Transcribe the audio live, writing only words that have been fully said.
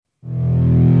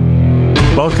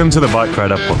Welcome to the Bike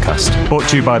Radar podcast, brought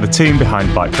to you by the team behind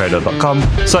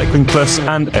BikeRadar.com, Cycling Plus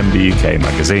and MBUK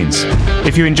magazines.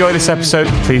 If you enjoy this episode,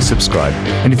 please subscribe.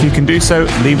 And if you can do so,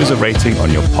 leave us a rating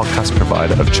on your podcast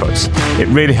provider of choice. It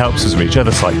really helps us reach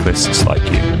other cyclists like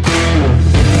you.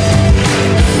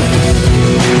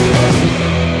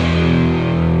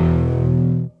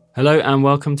 Hello and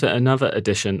welcome to another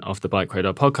edition of the Bike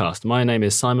Radar podcast. My name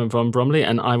is Simon von Bromley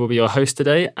and I will be your host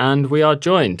today, and we are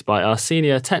joined by our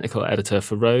senior technical editor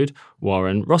for Road,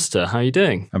 Warren Rossiter. How are you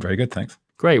doing? I'm very good, thanks.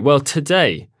 Great. Well,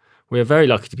 today we are very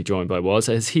lucky to be joined by Woz,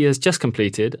 as he has just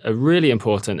completed a really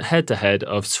important head-to-head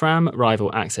of SRAM Rival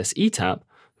AXS eTap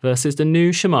versus the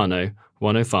new Shimano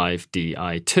 105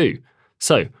 Di2.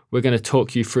 So we're going to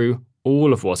talk you through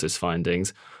all of Woz's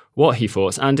findings, what he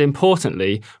thought, and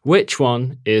importantly, which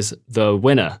one is the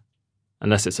winner.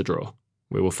 Unless it's a draw.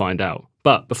 We will find out.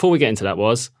 But before we get into that,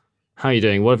 Woz, how are you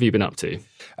doing? What have you been up to?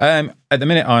 At the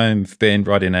minute, I've been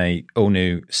riding a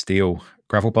all-new steel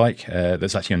gravel bike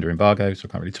that's actually under embargo, so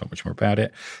I can't really talk much more about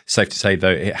it. Safe to say,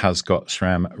 though, it has got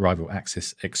SRAM Rival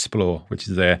AXS Explore, which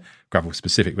is their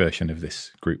gravel-specific version of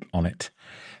this group on it.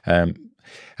 And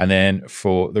then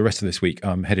for the rest of this week,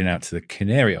 I'm heading out to the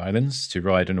Canary Islands to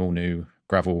ride an all-new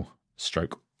gravel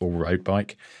stroke all-road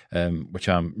bike, which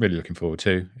I'm really looking forward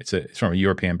to. It's from a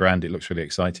European brand. It looks really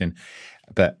exciting.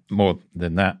 But more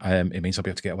than that, it means I'll be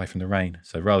able to get away from the rain.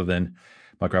 So rather than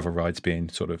my gravel rides being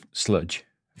sort of sludge,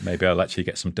 maybe I'll actually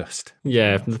get some dust.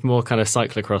 Yeah, more kind of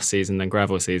cyclocross season than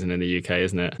gravel season in the UK,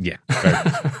 isn't it? Yeah.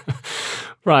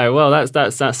 Right, well,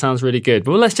 that sounds really good.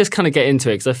 Well, let's just kind of get into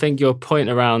it, because I think your point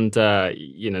around,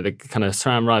 the kind of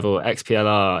SRAM Rival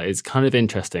XPLR is kind of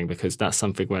interesting, because that's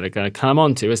something we're going to come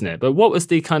on to, isn't it? But what was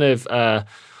the kind of,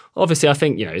 obviously, I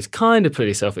think, it's kind of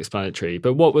pretty self-explanatory,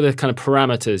 but what were the kind of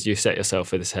parameters you set yourself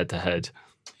for this head-to-head?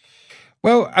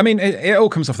 Well, I mean, it all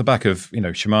comes off the back of,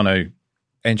 Shimano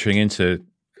entering into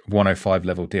 105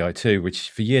 level Di2, which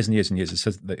for years and years and years,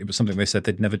 it was something they said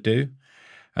they'd never do.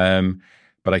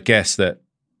 But I guess that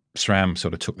SRAM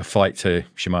sort of took the fight to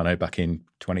Shimano back in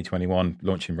 2021,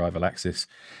 launching Rival AXS.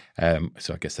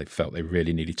 So I guess they felt they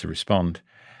really needed to respond.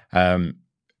 I've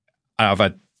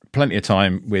had plenty of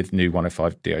time with new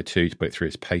 105 Di2 to put it through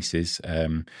its paces.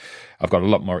 I've got a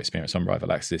lot more experience on Rival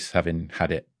AXS, having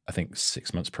had it, I think,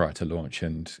 6 months prior to launch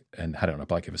and had it on a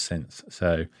bike ever since.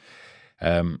 So,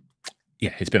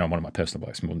 it's been on one of my personal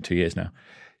bikes for more than 2 years now.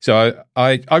 So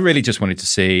I really just wanted to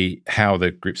see how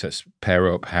the group sets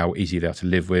pair up, how easy they are to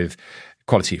live with.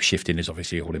 Quality of shifting is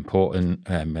obviously all important,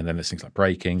 and then there's things like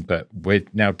braking, but we're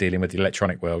now dealing with the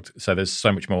electronic world, so there's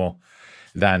so much more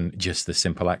than just the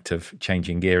simple act of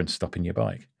changing gear and stopping your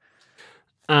bike.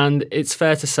 And it's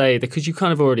fair to say, because you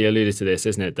kind of already alluded to this,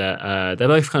 isn't it, that they're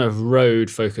both kind of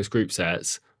road-focused group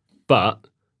sets, but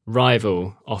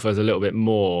Rival offers a little bit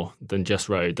more than just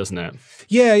road, doesn't it?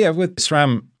 Yeah, with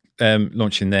SRAM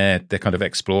launching their kind of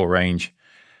Explore range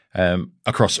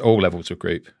across all levels of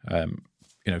group,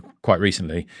 quite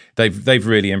recently, they've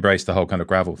really embraced the whole kind of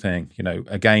gravel thing.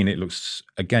 Again, it looks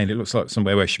like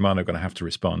somewhere where Shimano are going to have to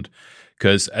respond,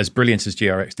 because as brilliant as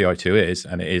GRX Di2 is,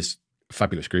 and it is a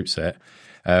fabulous group set,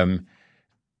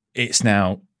 it's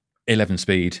now 11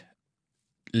 speed,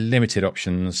 limited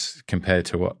options compared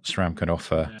to what SRAM can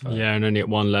offer. Yeah, and only at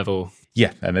one level.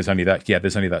 Yeah, and there's only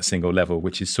that single level,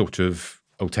 which is sort of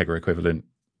Ultegra equivalent.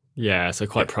 Yeah, so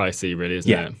quite pricey, really,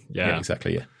 isn't it? Yeah,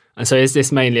 exactly. Yeah. And so is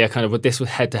this mainly a kind of, this was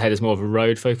head to head is more of a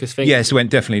road focused thing? Yeah, so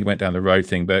definitely went down the road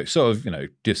thing, but sort of,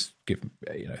 just give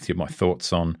my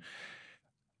thoughts on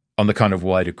the kind of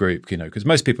wider group, because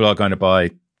most people are going to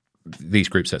buy these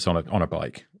group sets on a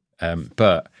bike,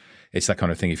 but it's that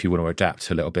kind of thing. If you want to adapt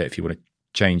a little bit, if you want to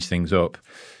change things up,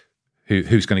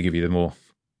 who's going to give you the more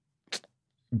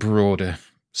broader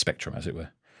spectrum, as it were?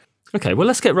 Okay, well,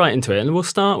 let's get right into it, and we'll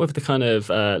start with the kind of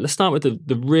let's start with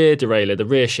the rear derailleur, the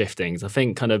rear shiftings. I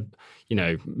think kind of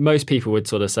most people would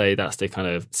sort of say that's the kind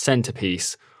of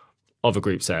centerpiece of a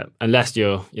group set, unless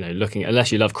you're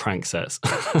unless you love crank sets.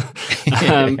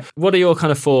 What are your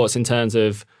kind of thoughts in terms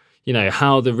of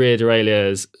how the rear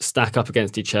derailleurs stack up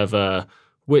against each other?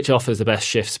 Which offers the best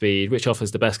shift speed? Which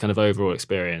offers the best kind of overall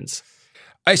experience?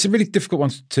 It's a really difficult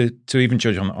one to even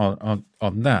judge on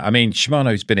that. I mean,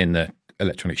 Shimano's been in the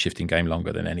electronic shifting game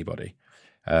longer than anybody,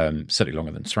 certainly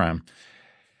longer than SRAM.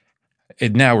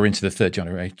 Now we're into the third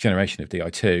generation of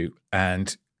Di2,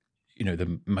 and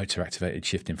the motor activated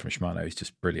shifting from Shimano is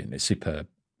just brilliant. It's superb.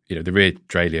 The rear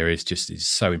derailleur is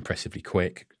so impressively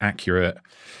quick, accurate,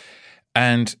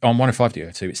 and on 105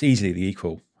 Di2, it's easily the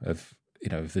equal of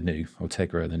the new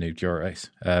Ultegra and the new Dura-Ace.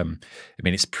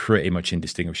 It's pretty much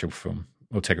indistinguishable from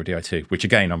Ultegra Di2, which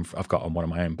again I've got on one of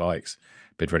my own bikes.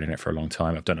 been running it for a long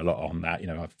time. I've done a lot on that.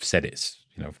 I've said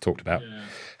I've talked about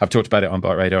it on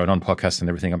Bike Radar and on podcasts and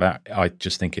everything about. I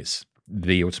just think it's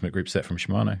the ultimate group set from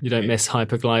Shimano. You don't miss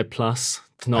Hyperglide Plus,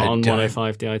 not on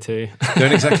 105 Di2.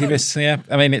 Don't exactly miss. Yeah,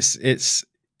 I mean it's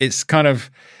kind of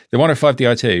the 105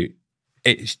 Di2.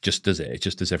 It just does it. It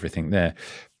just does everything there.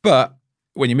 But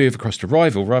when you move across to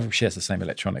Rival shares the same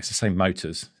electronics, the same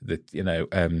motors that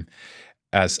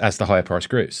as the higher price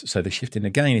groups. So the shifting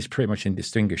again is pretty much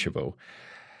indistinguishable.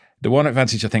 The one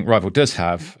advantage I think Rival does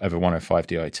have over 105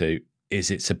 Di2 is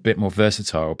it's a bit more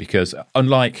versatile, because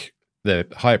unlike the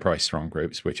higher price SRAM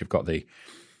groups, which have got the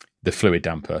fluid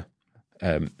damper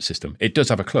system, it does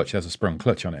have a clutch. It has a sprung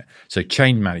clutch on it. So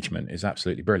chain management is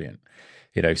absolutely brilliant.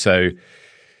 So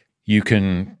you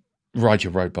can ride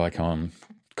your road bike on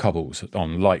cobbles,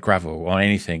 on light gravel, on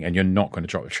anything, and you're not going to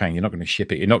drop the chain. You're not going to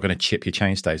ship it. You're not going to chip your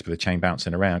chain stays with the chain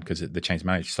bouncing around, because the chain's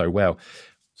managed so well.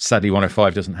 Sadly,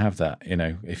 105 doesn't have that.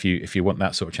 If you want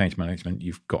that sort of change management,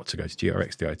 you've got to go to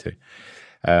GRX Di2.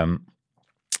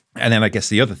 And then I guess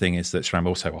the other thing is that SRAM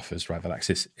also offers Rival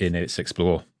AXS in its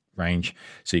Explore range,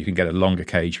 so you can get a longer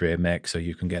cage rear mech, so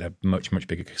you can get a much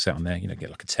bigger cassette on there. Get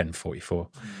like a 1044.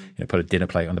 Put a dinner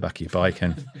plate on the back of your bike,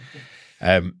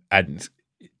 and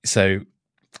so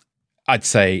I'd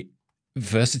say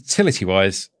versatility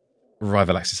wise,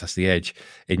 Rival AXS has the edge.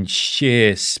 In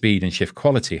sheer speed and shift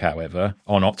quality, however,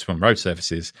 on optimum road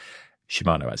surfaces,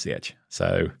 Shimano has the edge.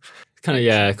 So kind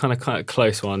of a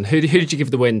close one. Who did you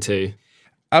give the win to?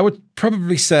 I would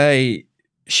probably say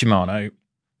Shimano,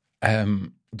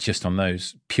 just on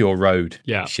those pure road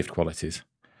shift qualities.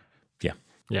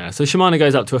 Yeah, so Shimano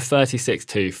goes up to a 36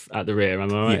 tooth at the rear,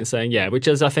 am I right in saying? Yeah, which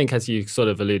is, I think, as you sort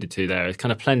of alluded to there, is kind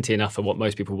of plenty enough for what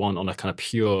most people want on a kind of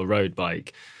pure road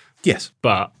bike. Yes.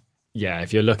 But yeah,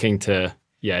 if you're looking to,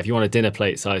 if you want a dinner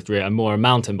plate sized rear, a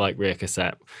mountain bike rear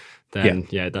cassette, then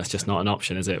that's just not an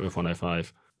option, is it, with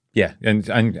 105? Yeah, and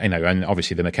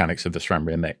obviously the mechanics of the SRAM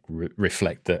rear mech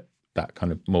reflect that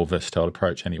kind of more versatile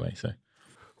approach anyway. So,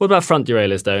 what about front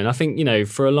derailleurs though? And I think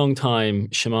for a long time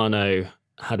Shimano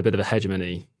had a bit of a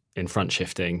hegemony in front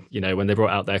shifting. When they brought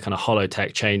out their kind of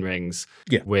Holotech chain rings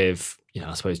with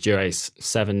I suppose Dura-Ace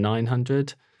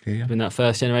 7900 in that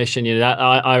first generation.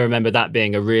 I remember that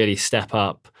being a really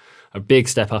a big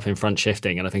step up in front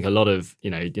shifting, and I think a lot of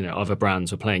other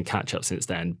brands were playing catch up since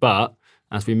then. But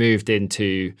as we moved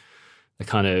into the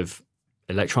kind of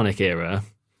electronic era,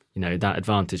 that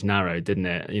advantage narrowed, didn't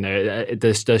it?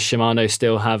 Does Shimano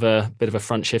still have a bit of a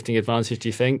front shifting advantage, do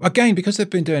you think? Again, because they've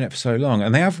been doing it for so long,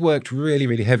 and they have worked really,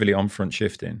 really heavily on front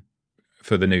shifting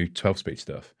for the new 12-speed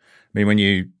stuff. I mean, when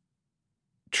you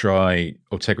try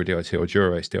Ultegra Di2 or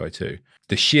Dura-Ace Di2,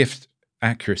 the shift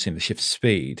accuracy and the shift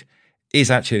speed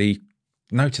is actually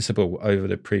noticeable over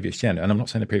the previous gen. And I'm not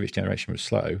saying the previous generation was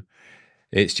slow.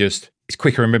 It's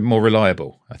quicker and more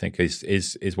reliable, I think,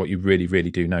 is what you really,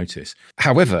 really do notice.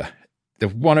 However, the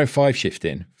 105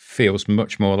 shifting feels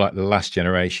much more like the last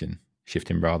generation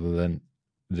shifting rather than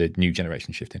the new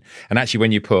generation shifting. And actually,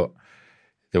 when you put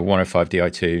the 105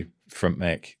 Di2 front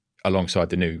mech alongside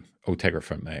the new Ultegra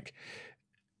front mech,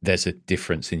 there's a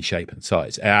difference in shape and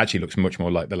size. It actually looks much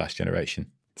more like the last generation.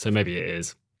 So maybe it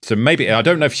is. So maybe, I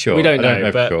don't know for sure. We don't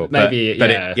know but for sure. Maybe,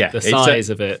 the size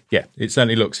of it. Yeah, it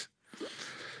certainly looks...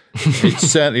 it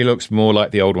certainly looks more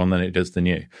like the old one than it does the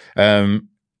new.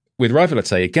 With Rival, I'd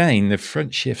say, again, the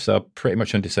front shifts are pretty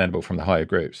much undiscernible from the higher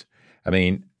groups. I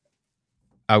mean,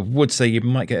 I would say you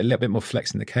might get a little bit more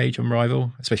flex in the cage on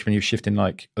Rival, especially when you're shifting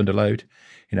like under load.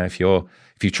 If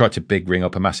you try to big ring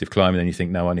up a massive climb and then you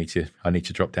think, no, I need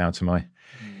to drop down to my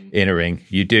inner ring,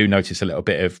 you do notice a little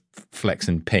bit of flex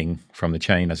and ping from the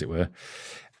chain, as it were.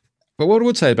 But what I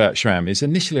would say about SRAM is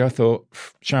initially I thought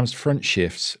SRAM's front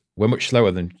shifts were much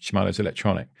slower than Shimano's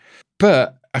electronic.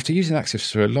 But after using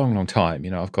AXS for a long, long time,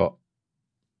 I've got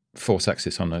Force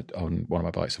AXS on one of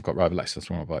my bikes. I've got Rival AXS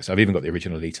on one of my bikes. I've even got the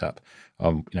original eTap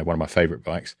on one of my favourite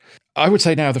bikes. I would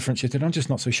say now the front shifting, I'm just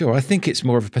not so sure. I think it's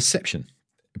more of a perception.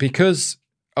 Because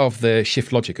of the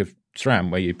shift logic of SRAM,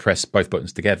 where you press both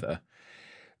buttons together,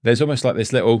 there's almost like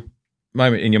this little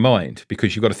moment in your mind,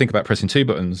 because you've got to think about pressing two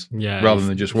buttons rather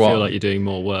than just one. You feel like you're doing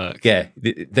more work. Yeah.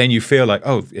 Then you feel like,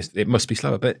 it must be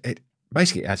slower, but it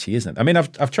actually isn't. I mean,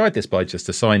 I've tried this by just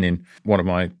assigning one of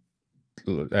my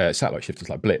satellite shifters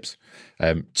like blips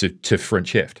to front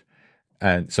shift.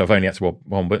 And so I've only had to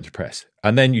one button to press.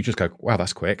 And then you just go, wow,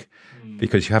 that's quick,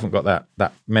 because you haven't got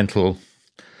that mental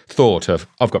thought of,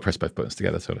 I've got to press both buttons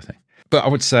together sort of thing. But I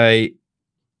would say,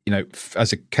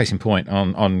 as a case in point,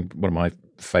 on one of my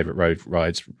favourite road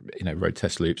rides, road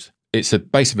test loops, it's a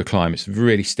base of a climb. It's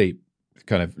really steep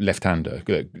kind of left-hander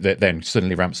that then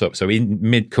suddenly ramps up. So in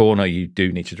mid-corner, you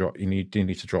do need to drop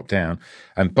down,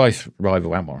 and both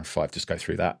Rival and 105 just go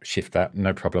through that, shift that,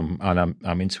 no problem, and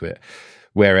I'm into it.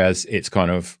 Whereas it's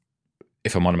kind of,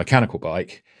 if I'm on a mechanical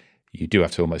bike, you do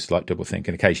have to almost like double think,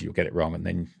 and occasionally you'll get it wrong, and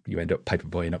then you end up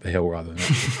paperboying up the hill rather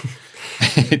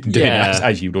than doing it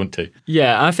as you'd want to.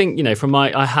 Yeah, I think,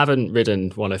 I haven't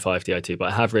ridden 105 Di2, but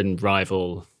I have ridden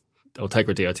Rival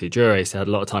Ultegra Di2 Dura-Race. I had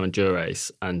a lot of time in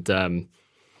Dura-Race, and I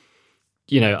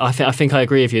think I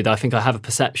agree with you. That I think I have a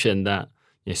perception that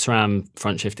SRAM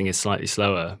front shifting is slightly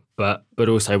slower, but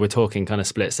also we're talking kind of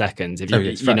split seconds. If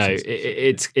it's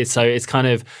kind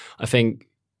of, I think,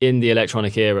 in the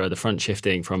electronic era, the front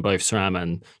shifting from both SRAM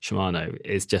and Shimano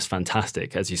is just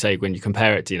fantastic. As you say, when you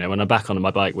compare it to, when I'm back on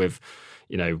my bike with,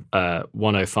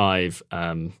 105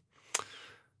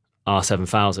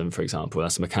 R7000, for example,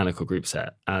 that's a mechanical group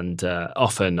set. And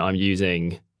often I'm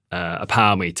using a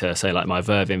power meter, say like my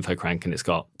Verve Info crank, and it's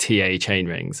got TA chain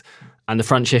rings. And the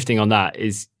front shifting on that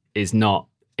is not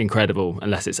incredible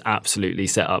unless it's absolutely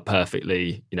set up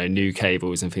perfectly, new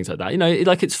cables and things like that.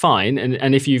 It's fine.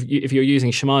 And if you're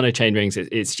using Shimano chain rings,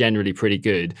 it's generally pretty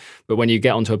good. But when you get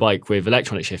onto a bike with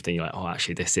electronic shifting, you're like, oh,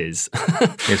 actually, this is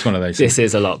it's one of those. This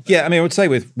is a lot. Yeah, I mean, I would say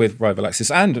with Rival AXS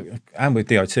and with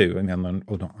Di2, on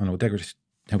Ultegra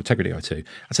Di2,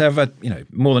 I'd say I've had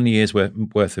more than a year's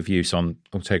worth of use on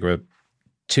Ultegra,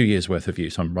 2 years worth of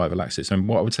use on Rival AXS. And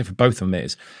what I would say for both of them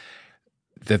is,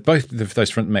 those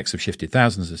front mechs have shifted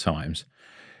thousands of times.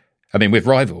 I mean, with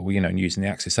Rival, using the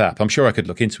AXS app, I'm sure I could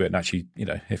look into it and actually,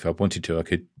 if I wanted to, I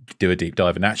could do a deep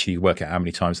dive and actually work out how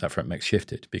many times that front mech's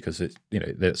shifted, because it's,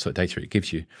 the sort of data it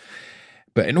gives you.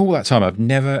 But in all that time, I've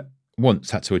never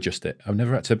once had to adjust it. I've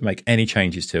never had to make any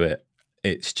changes to it.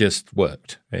 It's just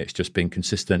worked. It's just been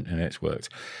consistent and it's worked.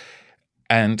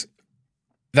 And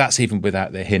that's even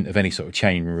without the hint of any sort of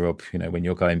chain rub, when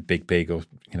you're going big or,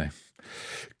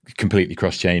 completely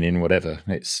cross-chaining, whatever.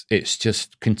 It's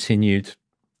just continued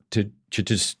to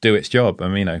just do its job. I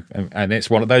mean, and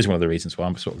it's one of the reasons why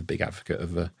I'm sort of a big advocate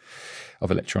of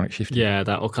electronic shifting. Yeah,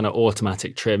 that kind of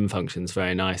automatic trim function is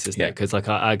very nice, isn't it? Because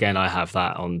I have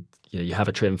that on. You have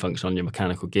a trim function on your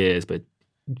mechanical gears, but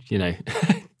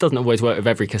it doesn't always work with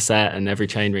every cassette and every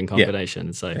chainring combination.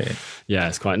 Yeah. So yeah,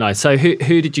 it's quite nice. So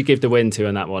who did you give the win to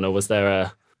in that one, or was there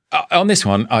a? On this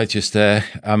one, I just I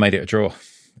made it a draw.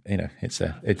 It's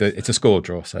a score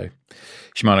draw, so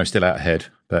Shimano's still out ahead,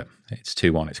 but it's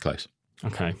 2-1. It's close.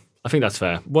 Okay, I think that's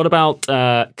fair. What about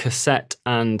cassette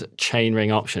and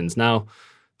chainring options? Now,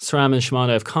 SRAM and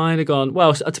Shimano have kind of gone.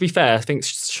 Well, to be fair, I think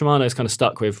Shimano's kind of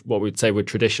stuck with what we'd say were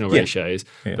traditional ratios,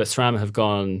 but SRAM have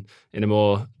gone in a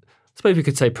more, I suppose we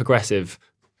could say, progressive.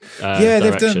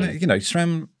 They've done.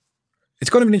 SRAM. It's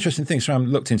kind of an interesting thing.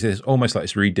 SRAM looked into this almost like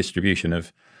this redistribution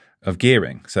of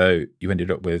gearing. So you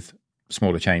ended up with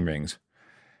smaller chain rings,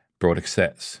 broader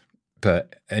cassettes,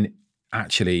 and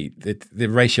actually the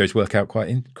ratios work out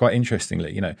quite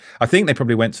interestingly. I think they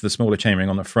probably went to the smaller chain ring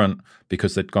on the front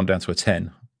because they'd gone down to a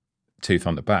 10 tooth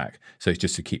on the back, so it's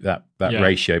just to keep that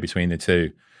ratio between the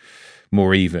two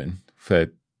more even, for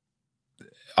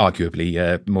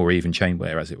arguably more even chain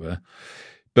wear, as it were.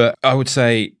 But I would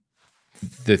say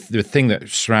the thing that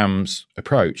SRAM's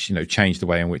approach, changed the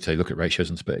way in which they look at ratios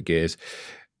and split gears.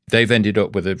 They've ended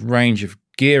up with a range of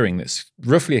gearing that's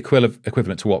roughly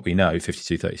equivalent to what we know,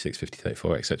 52, 36, 50,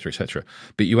 34, et cetera,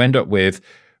 but you end up with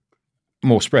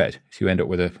more spread. So you end up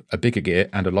with a bigger gear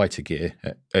and a lighter gear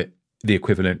at the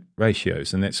equivalent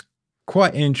ratios. And it's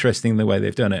quite interesting the way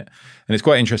they've done it. And it's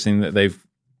quite interesting that they've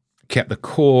kept the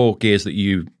core gears that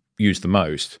you use the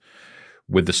most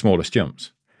with the smallest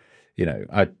jumps.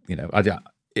 I'm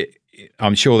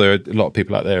sure there are a lot of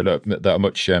people out there that are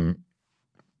much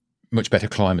better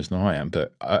climbers than I am,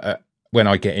 but when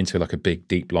I get into like a big,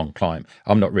 deep, long climb,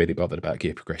 I'm not really bothered about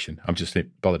gear progression. I'm just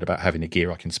bothered about having a gear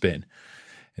I can spin,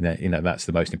 and that's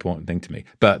the most important thing to me.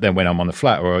 But then when I'm on the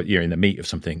flat or you're in the meat of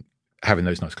something, having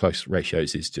those nice close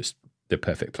ratios is just the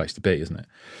perfect place to be, isn't it?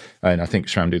 And I think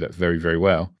SRAM do that very, very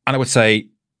well. And I would say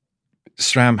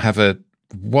SRAM have a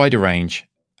wider range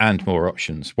and more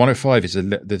options. 105 is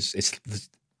it's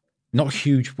not a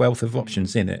huge wealth of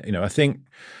options in it. I think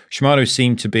Shimano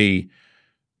seem to be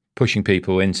pushing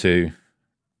people into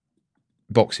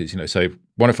boxes, so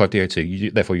 105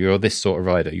 Di2, therefore you're this sort of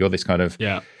rider. You're this kind of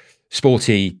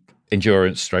sporty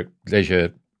endurance stroke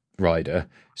leisure rider.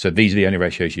 So these are the only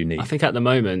ratios you need. I think at the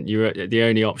moment, the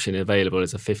only option available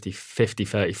is a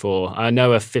 50-34. I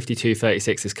know a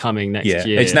 52-36 is coming next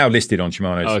year. It's now listed on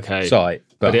Shimano's site.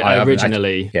 But I haven't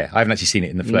actually seen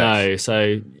it in the flesh. No,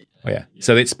 so...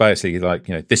 So it's basically like,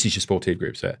 this is your sportive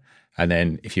group set. And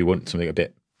then if you want something a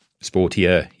bit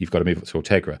sportier, you've got to move up to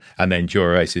Ultegra, and then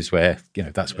Enduro Race is where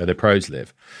that's where the pros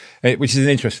live, which is an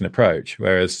interesting approach.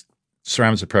 Whereas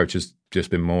SRAM's approach has just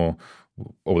been more,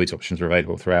 all these options are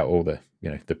available throughout all the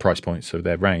the price points of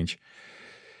their range.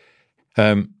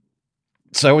 So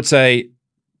I would say,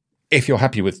 if you're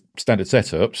happy with standard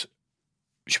setups,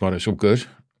 Shimano's all good.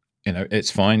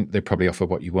 It's fine. They probably offer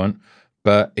what you want.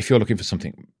 But if you're looking for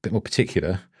something a bit more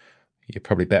particular, you're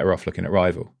probably better off looking at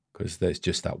Rival, because there's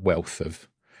just that wealth of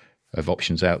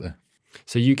options out there.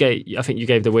 So I think you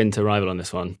gave the win to Rival on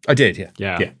this one. I did,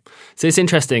 yeah. So it's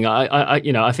interesting.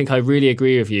 I think I really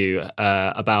agree with you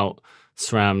about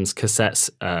SRAM's cassettes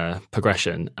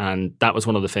progression, and that was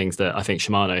one of the things that I think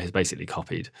Shimano has basically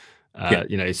copied.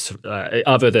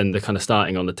 Other than the kind of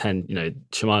starting on the 10,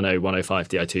 Shimano 105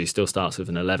 Di2 still starts with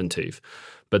an 11 tooth,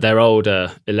 but their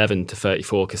older 11 to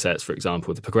 34 cassettes, for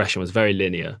example, the progression was very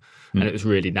linear and it was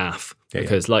really naff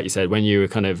because, like you said, when you were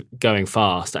kind of going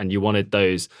fast and you wanted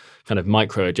those kind of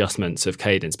micro adjustments of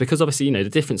cadence, because obviously, the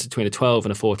difference between a 12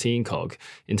 and a 14 cog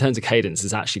in terms of cadence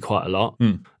is actually quite a lot.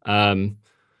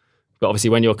 But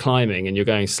obviously, when you're climbing and you're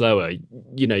going slower,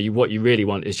 what you really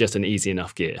want is just an easy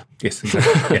enough gear. Yes.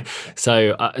 Yeah.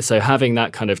 So having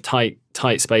that kind of tight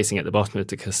spacing at the bottom of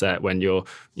the cassette when you're,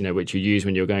 which you use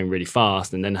when you're going really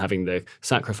fast, and then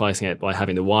sacrificing it by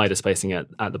having the wider spacing at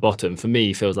the bottom, for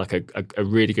me feels like a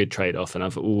really good trade off, and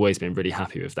I've always been really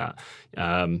happy with that.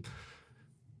 The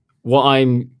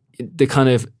kind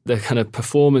of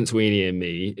performance weenie in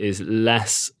me is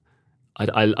less.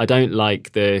 I don't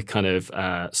like the kind of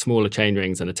smaller chain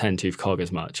rings and a 10-tooth cog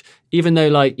as much, even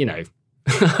though, I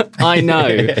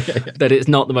know that it's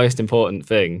not the most important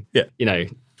thing. Yeah.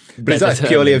 But is that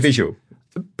purely a visual?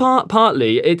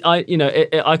 Partly,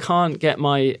 I can't get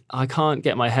my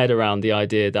head around the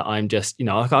idea that I'm just,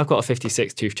 I've got a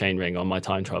 56 tooth chain ring on my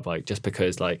time trial bike just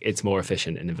because it's more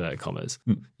efficient in inverted commas.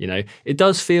 It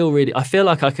does feel really. I feel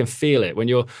like I can feel it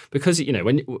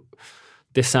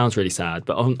this sounds really sad,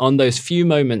 but on those few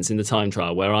moments in the time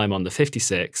trial where I'm on the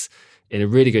 56 in a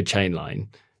really good chain line,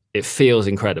 it feels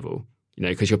incredible,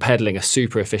 because you're pedaling a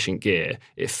super efficient gear.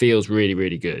 It feels really,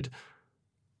 really good.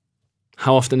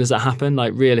 How often does that happen?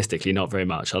 Realistically, not very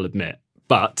much, I'll admit.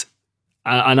 But,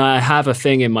 and I have a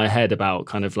thing in my head about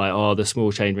kind of the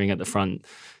small chain ring at the front,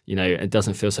 it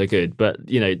doesn't feel so good. But,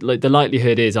 the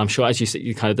likelihood is, I'm sure, as you said,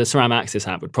 kind of the SRAM AXS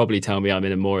app would probably tell me I'm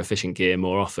in a more efficient gear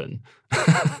more often.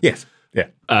 Yes. Yeah.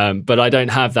 But I don't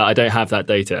have that. I don't have that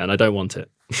data, and I don't want it.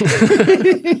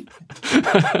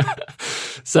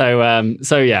 So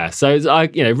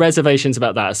reservations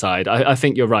about that aside, I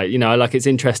think you're right. It's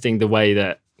interesting the way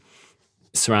that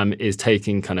SRAM is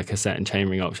taking kind of cassette and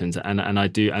chainring options, and I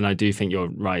do think you're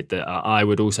right that I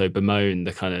would also bemoan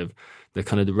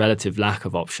the relative lack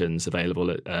of options available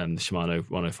at the Shimano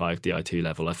 105 Di2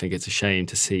 level. I think it's a shame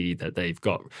to see that they've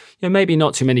got, maybe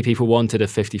not too many people wanted a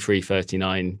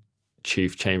 53-39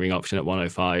 tooth chainring option at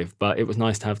 105, but it was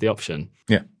nice to have the option.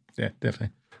 Yeah,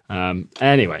 definitely.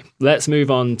 Anyway, let's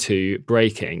move on to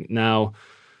braking. Now,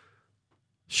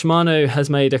 Shimano has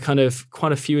made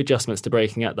quite a few adjustments to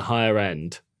braking at the higher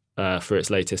end for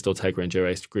its latest Ultegra Enduro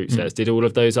Race group sets. Did all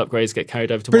of those upgrades get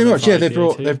carried over to pretty much? Yeah,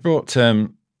 they've brought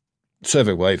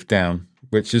servo wave down,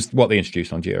 which is what they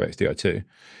introduced on GRX Di2.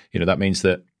 That means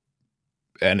that,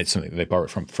 and it's something that they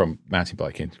borrowed from mountain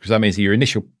biking, because that means that your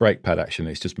initial brake pad action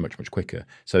is just much, much quicker.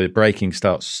 So the braking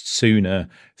starts sooner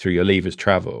through your levers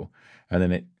travel, and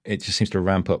then it just seems to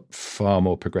ramp up far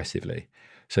more progressively.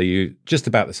 So you just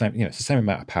about the same, it's the same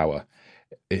amount of power.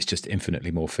 It's just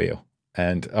infinitely more feel.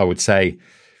 And I would say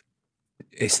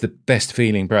it's the best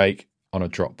feeling brake on a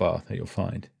drop bar that you'll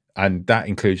find. And that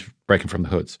includes braking from the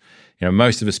hoods.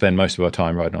 Most of us spend most of our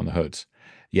time riding on the hoods,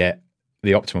 yet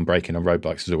the optimum braking on road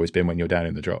bikes has always been when you're down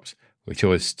in the drops, which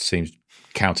always seems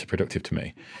counterproductive to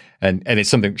me. And it's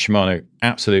something Shimano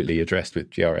absolutely addressed with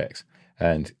GRX.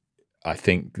 And I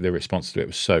think the response to it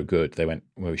was so good, they went,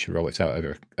 well, we should roll it out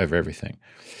over everything.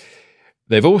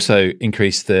 They've also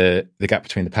increased the gap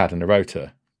between the pad and the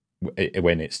rotor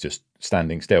when it's just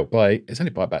standing still it's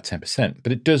only by about 10%,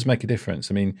 but it does make a difference.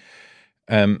 I mean,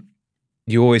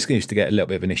 you always used to get a little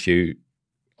bit of an issue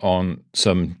on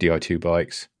some Di2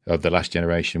 bikes of the last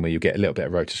generation where you get a little bit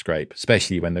of rotor scrape,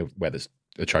 especially when the weather's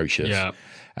atrocious. Yeah.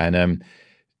 And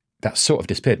that's sort of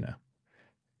disappeared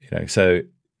now. So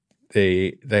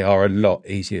they are a lot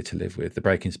easier to live with. The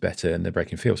braking's better and the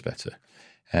braking feels better.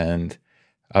 And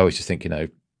I always just think,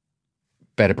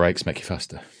 better brakes make you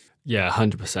faster. Yeah,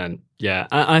 100%. Yeah,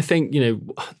 I think,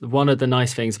 one of the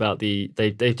nice things about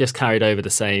they've just carried over the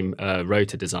same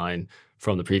rotor design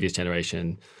from the previous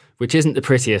generation, which isn't the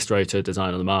prettiest rotor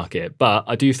design on the market. But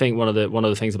I do think one of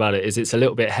the things about it is it's a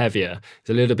little bit heavier.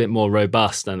 It's a little bit more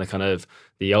robust than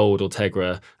the old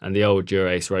Ultegra and the old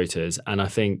Dura-Ace rotors. And I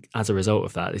think as a result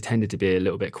of that, they tended to be a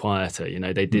little bit quieter.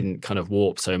 They didn't kind of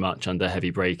warp so much under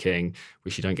heavy braking,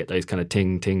 which you don't get those kind of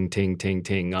ting, ting, ting, ting,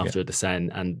 ting after a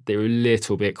descent. And they were a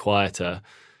little bit quieter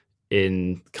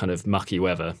in kind of mucky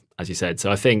weather, as you said.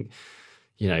 So I think,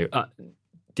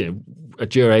 a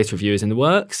Dura-Ace review is in the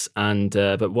works, and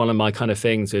but one of my kind of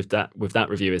things with that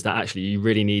review is that actually you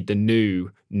really need the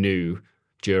new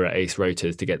Dura-Ace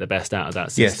rotors to get the best out of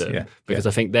that system. Yes, because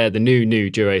I think the new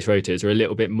Dura-Ace rotors are a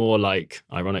little bit more like,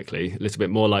 ironically, a little bit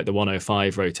more like the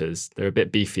 105 rotors. They're a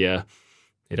bit beefier.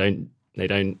 They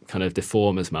don't kind of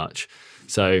deform as much.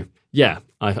 So yeah,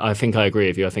 I think I agree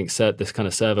with you. I think this kind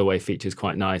of servo wave feature is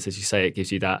quite nice. As you say, it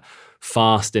gives you that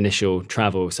fast initial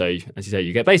travel. So as you say,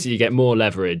 you get more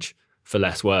leverage for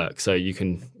less work. So you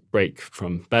can brake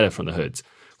better from the hoods.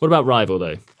 What about Rival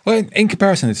though? Well, in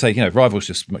comparison, I'd say, Rival's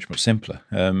just much, much simpler.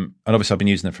 And obviously I've been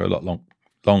using them for a lot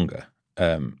longer.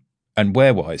 And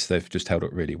wear-wise, they've just held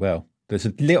up really well. There's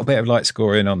a little bit of light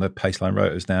scoring on the Paceline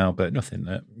rotors now, but nothing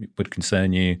that would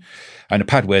concern you. And the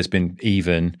pad wear's been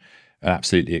even,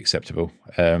 absolutely acceptable.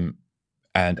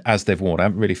 And as they've worn, I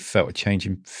haven't really felt a change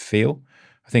in feel.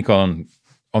 I think on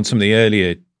some of the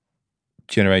earlier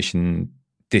generation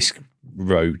disc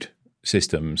road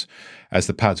systems, as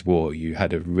the pads wore, you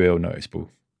had a real noticeable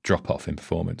drop-off in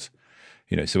performance.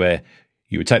 So where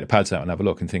you would take the pads out and have a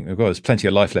look and think, oh God, there's plenty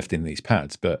of life left in these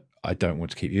pads, but I don't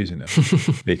want to keep using them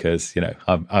because,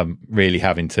 I'm really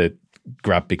having to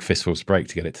grab big fistfuls of brake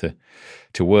to get it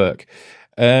to work.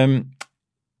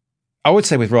 I would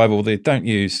say with Rival, they don't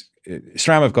use...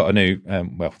 SRAM have got a new...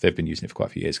 they've been using it for quite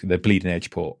a few years. They're bleeding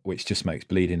edge port, which just makes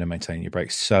bleeding and maintaining your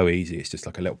brakes so easy. It's just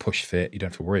like a little push fit. You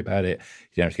don't have to worry about it.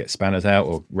 You don't have to get spanners out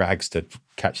or rags to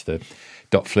catch the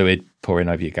dot fluid pouring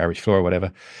over your garage floor or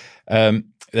whatever.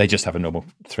 They just have a normal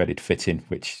threaded fitting,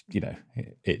 which,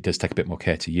 it does take a bit more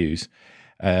care to use.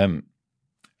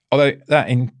 Although that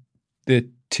in the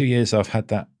 2 years I've had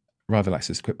that Rival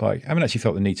AXS equipped bike, I haven't actually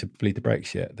felt the need to bleed the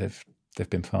brakes yet. They've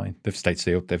been fine. They've stayed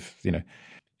sealed.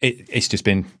 It's just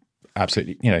been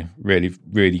absolutely, really,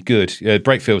 really good.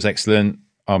 Brake feels excellent.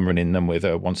 I'm running them with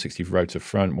a 160 rotor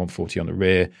front, 140 on the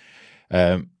rear,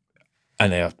 and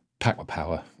they are packed with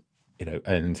power,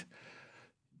 and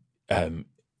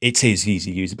it is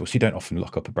easy usable. So you don't often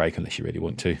lock up a brake unless you really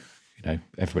want to.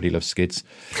 Everybody loves skids.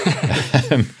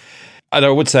 And I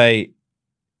would say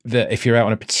that if you're out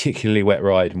on a particularly wet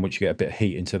ride and once you get a bit of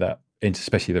heat into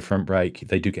especially the front brake,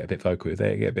 they do get a bit vocal.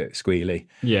 They get a bit squealy.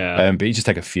 Yeah. But you just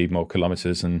take a few more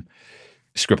kilometres and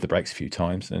scrub the brakes a few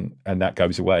times and that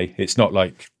goes away. It's not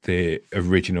like the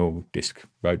original disc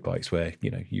road bikes where,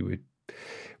 you would,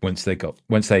 once they got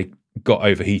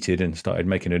overheated and started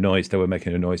making a noise, they were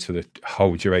making a noise for the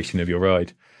whole duration of your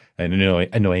ride and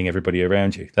annoying everybody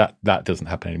around you. That doesn't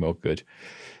happen anymore. Good.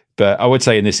 But I would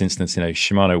say in this instance,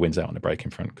 Shimano wins out on the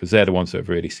braking front because they're the ones that have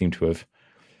really seemed to have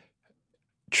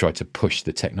tried to push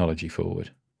the technology forward.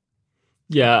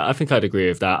 Yeah, I think I'd agree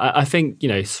with that. I think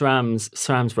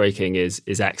SRAM's braking is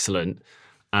excellent,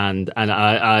 and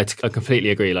I completely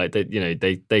agree. Like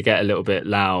they get a little bit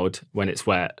loud when it's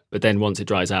wet, but then once it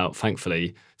dries out,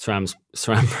 thankfully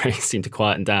SRAM brakes seem to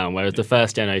quieten down. Whereas the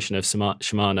first generation of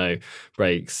Shimano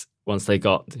brakes, once they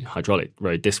got hydraulic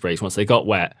road disc brakes, once they got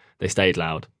wet, they stayed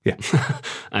loud. Yeah,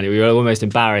 and we were almost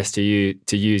embarrassed to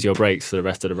use your brakes for the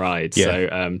rest of the ride. Yeah.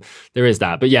 So there is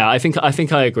that. But yeah, I think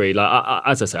I agree. Like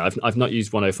as I say, I've not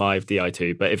used 105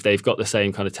 Di2, but if they've got the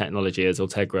same kind of technology as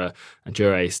Ultegra and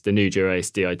Dura-Ace, the new Dura-Ace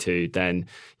Di2, then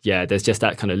yeah, there's just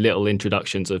that kind of little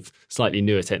introductions of slightly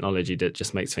newer technology that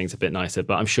just makes things a bit nicer.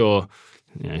 But I'm sure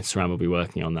SRAM will be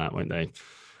working on that, won't they?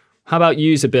 How about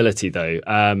usability though?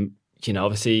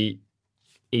 Obviously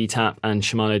eTap and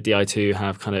Shimano Di2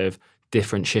 have kind of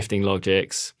different shifting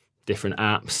logics, different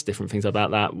apps, different things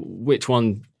about that. Which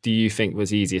one do you think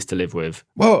was easiest to live with?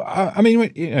 Well, I mean,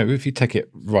 if you take it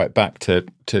right back to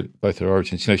both their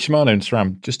origins, Shimano and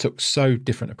SRAM just took so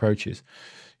different approaches.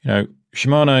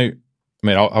 Shimano, I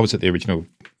mean, I was at the original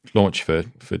launch for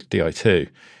Di2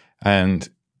 and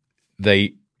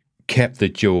they kept the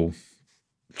dual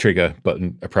trigger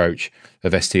button approach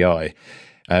of STI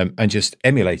and just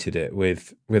emulated it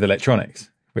with electronics,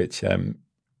 which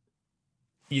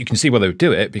you can see why they would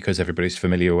do it because everybody's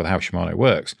familiar with how Shimano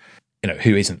works.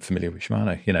 Who isn't familiar with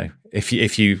Shimano?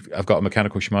 If you have got a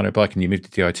mechanical Shimano bike and you move to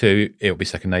Di2, it'll be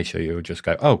second nature. You'll just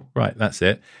go, oh, right, that's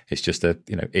it. It's just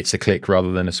it's a click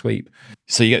rather than a sweep.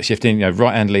 So you get the shifting,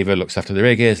 right hand lever looks after the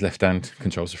rear gears, left hand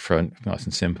controls the front, nice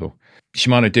and simple.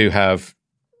 Shimano do have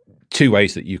two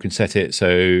ways that you can set it.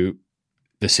 So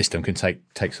the system can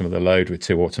take some of the load with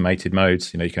two automated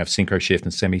modes. You can have synchro shift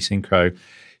and semi-synchro.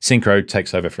 Synchro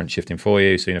takes over front shifting for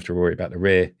you, so you don't have to worry about the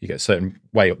rear. You get a certain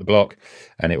way up the block,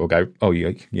 and it will go, oh,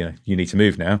 you need to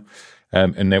move now,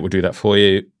 and it will do that for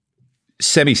you.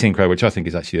 Semi-synchro, which I think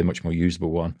is actually a much more usable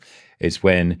one, is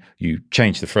when you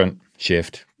change the front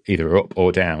shift either up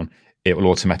or down, it will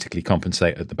automatically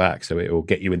compensate at the back, so it will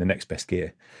get you in the next best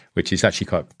gear, which is actually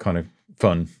kind of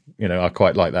fun. I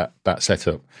quite like that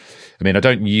setup. I mean, I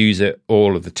don't use it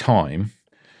all of the time,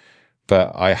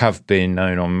 but I have been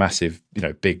known on massive,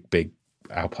 big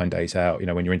alpine days out,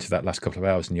 when you're into that last couple of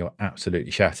hours and you're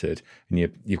absolutely shattered and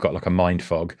you've got like a mind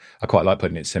fog. I quite like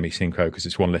putting it semi-synchro because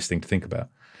it's one less thing to think about.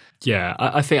 Yeah,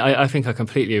 I think I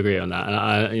completely agree on that. And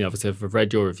I obviously I've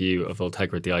read your review of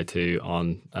Ultegra Di2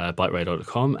 on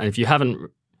bikeradar.com. And if you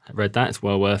haven't read that, it's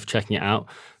well worth checking it out.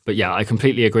 But yeah, I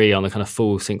completely agree on the kind of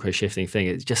full synchro shifting thing.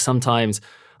 It's just sometimes,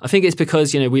 I think it's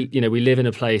because, we live in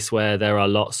a place where there are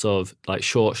lots of like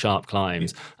short, sharp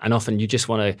climbs. And often you just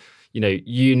want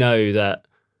to, that,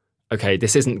 okay,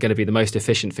 this isn't going to be the most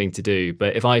efficient thing to do.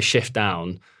 But if I shift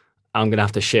down, I'm going to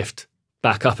have to shift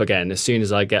back up again as soon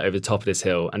as I get over the top of this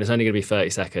hill, and it's only going to be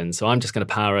 30 seconds. So I'm just going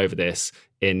to power over this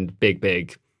in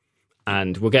big,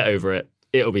 and we'll get over it.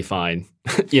 It'll be fine,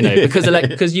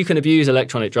 because you can abuse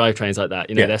electronic drivetrains like that.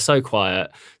 They're so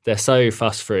quiet, they're so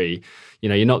fuss-free.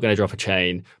 You're not going to drop a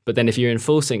chain. But then if you're in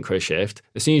full synchro shift,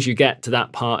 as soon as you get to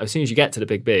that part, as soon as you get to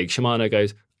the big, Shimano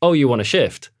goes, oh, you want to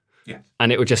shift? Yeah.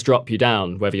 And it will just drop you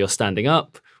down, whether you're standing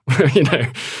up,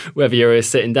 whether you're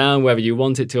sitting down, whether you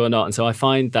want it to or not. And so I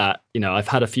find that, I've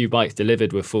had a few bikes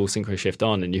delivered with full synchro shift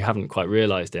on and you haven't quite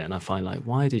realized it. And I find like,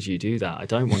 why did you do that? I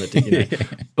don't want to do,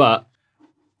 But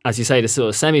as you say, the sort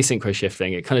of semi-synchro shift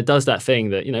thing, it kind of does that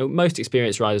thing that, most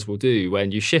experienced riders will do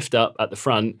when you shift up at the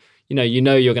front,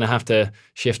 you're going to have to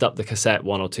shift up the cassette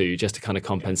one or two just to kind of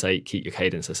compensate, keep your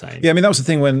cadence the same. Yeah, I mean, that was the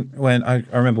thing when I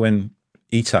remember when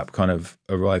eTap kind of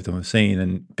arrived on the scene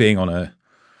and being on a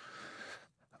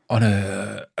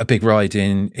big ride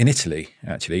in Italy,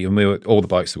 actually, and all the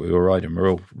bikes that we were riding were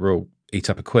all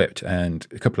eTap equipped, and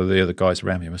a couple of the other guys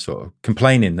around me were sort of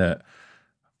complaining that,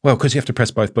 well, because you have to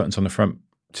press both buttons on the front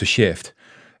to shift,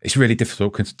 it's really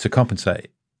difficult to compensate.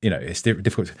 It's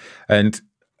difficult. And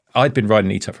I'd been riding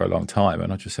eTap for a long time,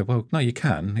 and I just said, well, no, you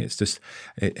can. It's just,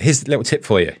 here's a little tip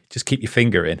for you. Just keep your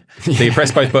finger in. So you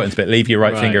press both buttons, but leave your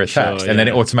right finger attached, and then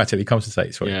it automatically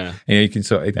compensates for you. You can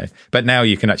sort of, but now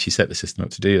you can actually set the system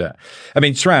up to do that. I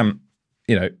mean, SRAM,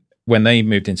 when they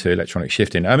moved into electronic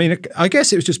shifting, I mean, I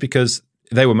guess it was just because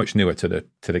they were much newer to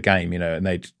the game,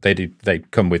 and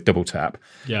they'd come with double tap.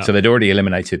 Yeah. So they'd already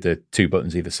eliminated the two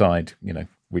buttons either side,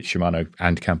 which Shimano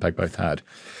and Campag both had.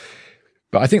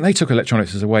 But I think they took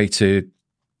electronics as a way to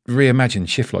reimagine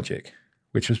shift logic,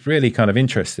 which was really kind of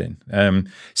interesting,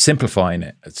 simplifying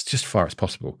it as just far as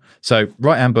possible. So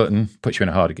right hand button puts you in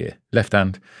a harder gear, left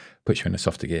hand puts you in a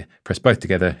softer gear, press both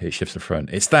together, it shifts the front.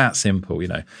 It's that simple,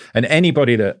 And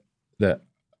anybody that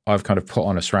I've kind of put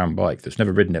on a SRAM bike that's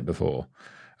never ridden it before,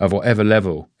 of whatever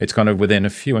level, it's kind of within a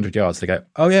few hundred yards, they go,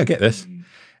 oh yeah, get this.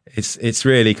 It's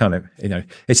really kind of,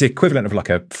 it's the equivalent of like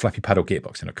a flappy paddle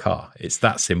gearbox in a car. It's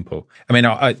that simple. I mean,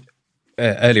 I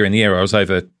earlier in the year, I was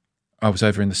over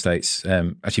in the States,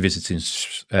 actually visiting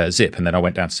Zip, and then I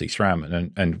went down to see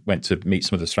SRAM and went to meet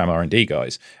some of the SRAM R&D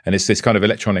guys. And it's this kind of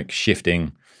electronic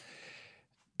shifting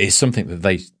is something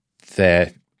that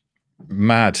their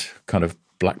mad kind of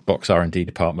black box R&D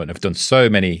department have done so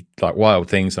many like wild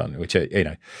things on, which are,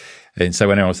 and so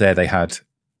when I was there, they had,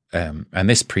 and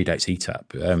this predates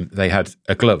eTap, they had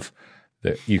a glove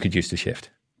that you could use to shift.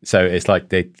 So it's like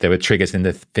there were triggers in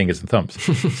the fingers and thumbs.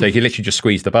 So you could literally just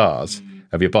squeeze the bars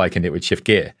of your bike and it would shift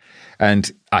gear.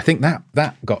 And I think that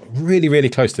got really, really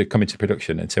close to coming to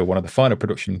production until one of the final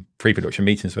pre-production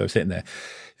meetings where I was sitting there.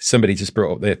 Somebody just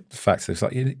brought up the fact that it's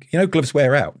like, gloves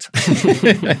wear out,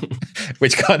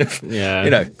 which kind of, that's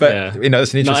an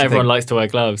interesting Not everyone thing. Likes to wear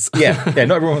gloves. yeah,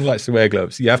 not everyone likes to wear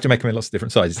gloves. You have to make them in lots of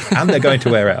different sizes and they're going to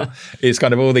wear out. It's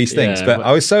kind of all these things. But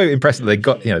I was so impressed that they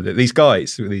got, that these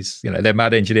guys, these, they're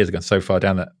mad engineers have gone so far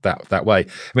down that way.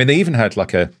 I mean, they even had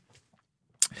like a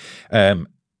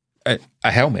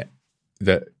helmet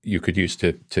that you could use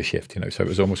to shift, so it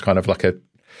was almost kind of like a,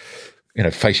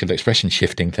 facial expression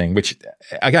shifting thing, which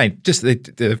again, just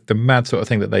the mad sort of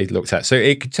thing that they looked at. So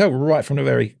it could tell right from the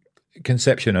very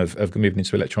conception of moving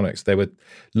into electronics, they were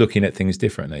looking at things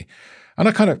differently. And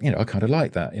I kind of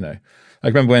like that, I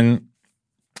remember when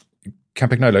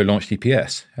Campagnolo launched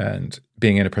EPS and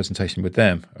being in a presentation with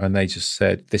them, and they just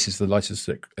said, this is the lightest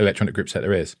electronic grip set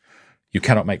there is. You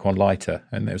cannot make one lighter.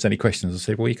 And there was any questions, I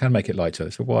said, well, you can make it lighter. I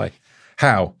said, why?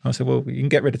 How? I said, well, you can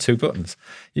get rid of 2 buttons.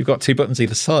 You've got 2 buttons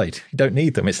either side. You don't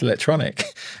need them. It's electronic.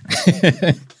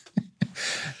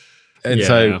 And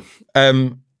so,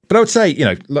 but I would say,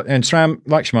 and SRAM,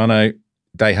 like Shimano,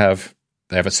 they have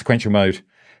a sequential mode,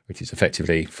 which is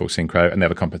effectively full synchro, and they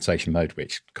have a compensation mode,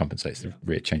 which compensates the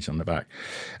rear changes on the back.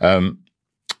 I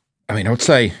would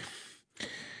say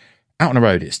out on the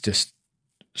road, it's just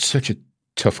such a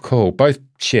tough call. Both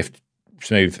shift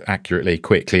smooth, accurately,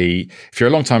 quickly. If you're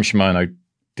a long-time Shimano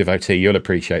devotee, you'll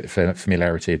appreciate the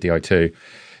familiarity of Di2.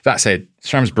 That said,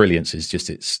 SRAM's brilliance is just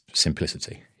its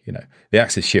simplicity. The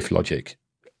AXS shift logic,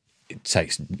 it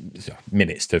takes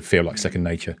minutes to feel like second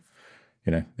nature.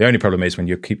 The only problem is when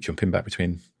you keep jumping back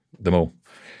between them all.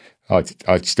 I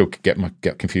still get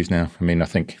confused now. I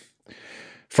think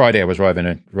Friday I was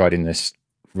riding this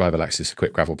Rival AXS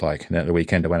equipped gravel bike, and then at the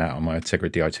weekend I went out on my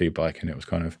Tegra Di2 bike, and it was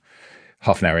kind of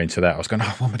half an hour into that, I was going,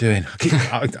 what am I doing?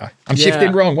 I'm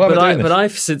shifting wrong. Why am I doing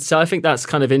this? I think that's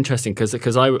kind of interesting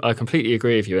because I completely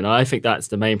agree with you, and I think that's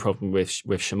the main problem with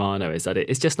Shimano is that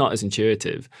it's just not as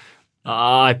intuitive.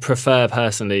 I prefer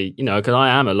personally, because I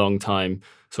am a long time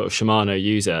sort of Shimano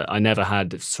user. I never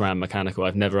had SRAM mechanical.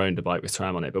 I've never owned a bike with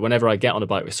SRAM on it, but whenever I get on a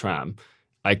bike with SRAM,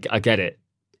 I get it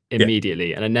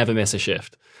immediately, and I never miss a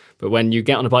shift. But when you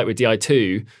get on a bike with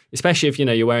Di2, especially if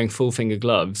you're wearing full finger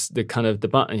gloves, the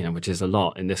button, which is a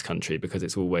lot in this country because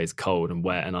it's always cold and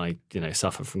wet, and I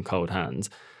suffer from cold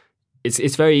hands.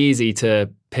 It's very easy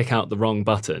to pick out the wrong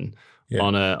button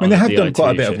on a. They have done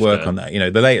quite a bit of work on that.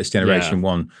 The latest generation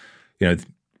one, the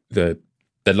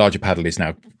larger paddle is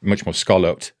now much more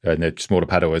scalloped, and the smaller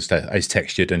paddle is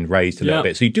textured and raised a little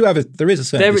bit. So you do there is a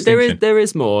certain distinction. There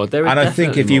is more. There is, and I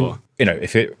think if you more.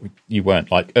 You weren't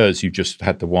like us, you just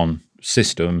had the one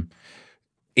system.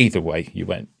 Either way, you're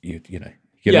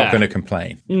not going to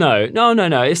complain. No.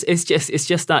 It's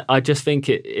just that I just think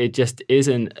it just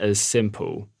isn't as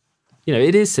simple.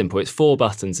 It is simple. It's 4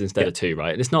 buttons instead of 2,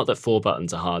 right? And it's not that 4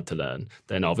 buttons are hard to learn.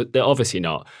 They're obviously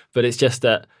not. But it's just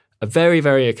that very,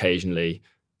 very occasionally,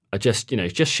 I just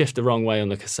shift the wrong way on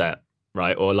the cassette,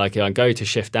 right? Or like I go to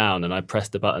shift down and I press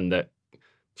the button that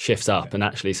shifts up, and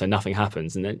actually so nothing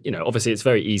happens. And then, obviously it's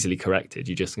very easily corrected.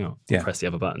 You just press the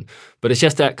other button. But it's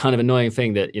just that kind of annoying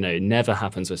thing that, never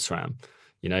happens with SRAM.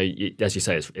 As you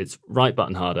say, it's right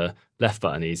button harder, left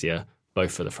button easier,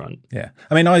 both for the front. Yeah.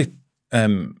 I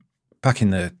back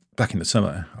in the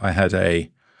summer, I had a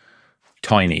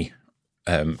tiny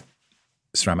SRAM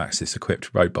AXS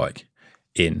equipped road bike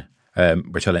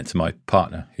which I lent to my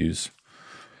partner, who's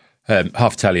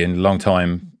half Italian, long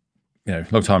time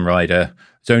rider.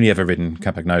 Has only ever ridden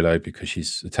Campagnolo because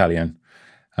she's Italian,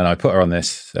 and I put her on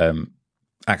this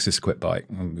AXS equipped bike.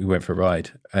 And we went for a ride,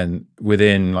 and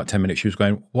within like 10 minutes, she was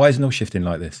going, "Why isn't all shifting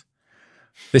like this?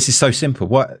 This is so simple.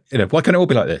 Why can't it all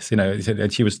be like this?"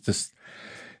 And she was just,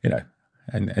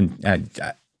 and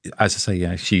as I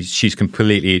say, she's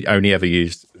completely only ever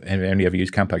used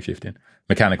Campag shifting,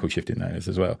 mechanical shifting now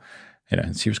as well.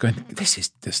 And she was going, "This is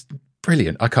just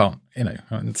brilliant. I can't,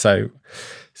 and so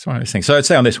it's one of those things." So I'd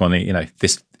say on this one,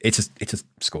 it's a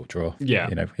score draw. Yeah.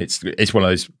 It's one of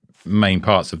those main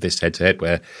parts of this head-to-head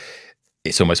where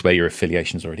it's almost where your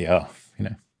affiliations already are.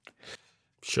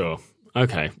 Sure.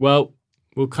 Okay. Well,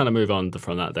 we'll kind of move on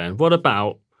from that then. What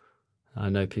about? I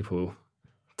know people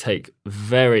take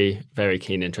very, very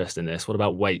keen interest in this. What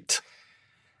about weight?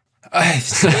 The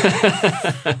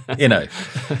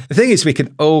thing is, we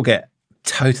can all get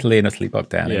totally and utterly bogged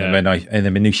down in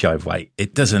the minutiae of weight.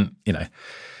 It doesn't,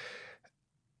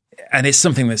 and it's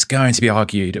something that's going to be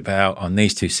argued about on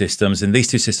these two systems, and these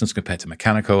two systems compared to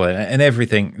mechanical and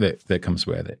everything that comes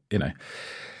with it.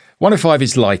 105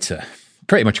 is lighter,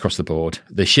 pretty much across the board.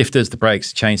 The shifters, the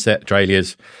brakes, chain set,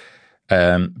 derailleurs,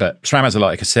 but SRAM has a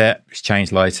lighter cassette, it's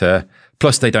chain's lighter.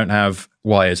 Plus, they don't have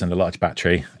wires and a large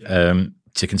battery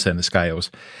to concern the scales.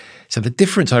 So the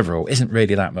difference overall isn't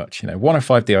really that much.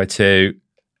 105 Di2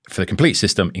 for the complete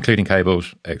system, including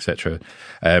cables, etc.,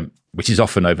 which is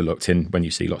often overlooked when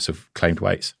you see lots of claimed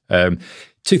weights.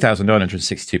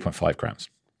 2,962.5 grams.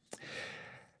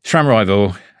 SRAM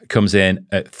Rival comes in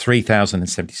at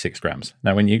 3,076 grams.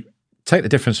 Now, when you take the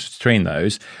difference between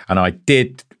those, and I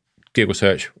did Google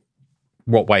search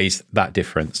what weighs that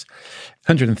difference,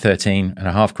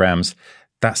 113.5 grams,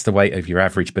 that's the weight of your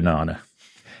average banana.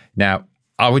 Now,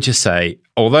 I would just say,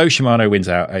 although Shimano wins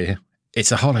out,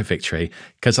 it's a hollow victory,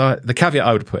 because the caveat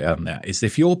I would put on that is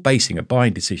if you're basing a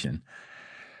buying decision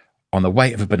on the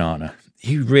weight of a banana,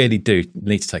 you really do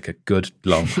need to take a good,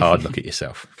 long, hard look at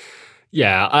yourself.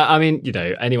 Yeah, I mean,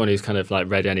 anyone who's kind of like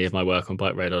read any of my work on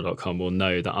bikeradar.com will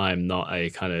know that I'm not a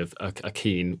kind of a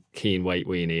keen weight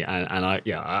weenie, and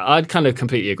I'd kind of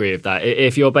completely agree with that.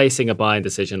 If you're basing a buying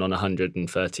decision on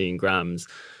 113 grams,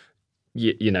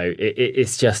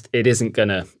 it's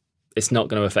not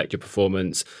going to affect your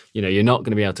performance. You're not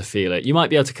going to be able to feel it. You might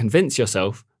be able to convince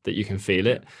yourself that you can feel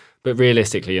it, but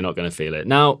realistically, you're not going to feel it.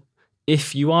 Now,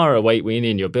 if you are a weight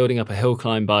weenie and you're building up a hill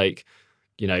climb bike,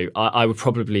 I would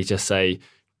probably just say,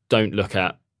 don't look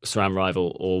at SRAM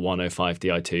Rival or 105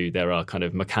 Di2. There are kind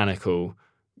of mechanical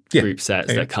group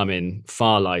sets that come in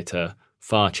far lighter,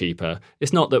 far cheaper.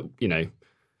 It's not that,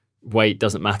 weight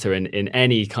doesn't matter in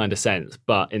any kind of sense,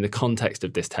 but in the context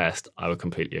of this test, I would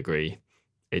completely agree.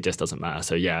 It just doesn't matter.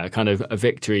 So yeah, kind of a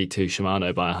victory to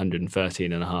Shimano by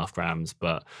 113.5 grams,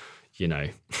 but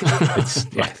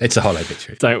it's a hollow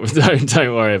victory.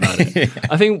 Don't worry about it.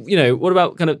 I think what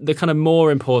about the kind of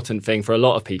more important thing for a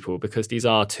lot of people, because these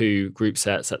are two group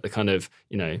sets at the kind of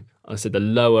I said the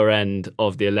lower end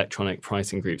of the electronic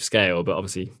pricing group scale, but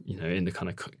obviously in the kind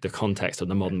of the context of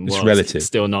the modern world, relative. It's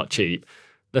still not cheap.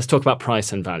 Let's talk about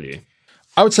price and value.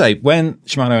 I would say when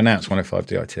Shimano announced 105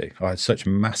 Di2, I had such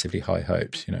massively high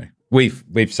hopes.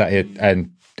 We've sat here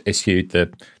and eschewed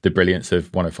the brilliance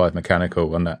of 105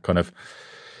 mechanical and that kind of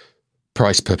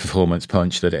price per performance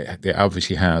punch that it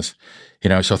obviously has.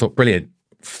 So I thought, brilliant.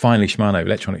 Finally, Shimano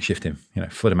electronic shifting,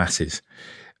 for the masses,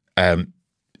 with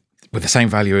the same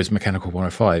value as mechanical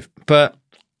 105. But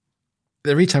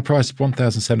the retail price is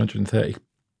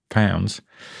 £1,730,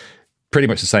 pretty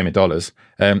much the same in dollars.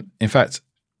 In fact,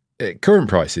 current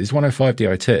prices, 105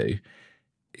 Di2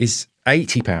 is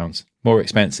 £80 more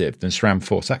expensive than SRAM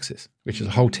Force Axis, which is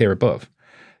a whole tier above.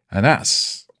 And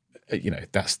that's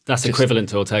equivalent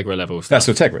to Ultegra level stuff.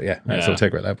 That's Ultegra, yeah. That's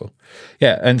Ultegra level.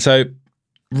 Yeah, and so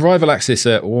Rival Axis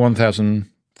at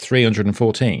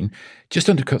 1,314 just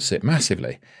undercuts it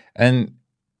massively. And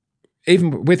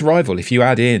even with Rival, if you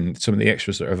add in some of the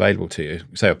extras that are available to you,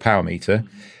 say a power meter,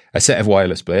 a set of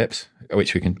wireless blips,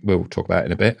 which we'll talk about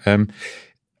in a bit,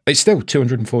 it's still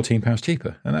 £214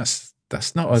 cheaper. And that's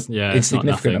not an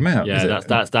insignificant amount. Yeah, is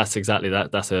it? that's exactly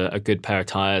that. That's a good pair of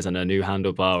tyres and a new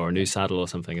handlebar or a new saddle or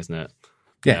something, isn't it?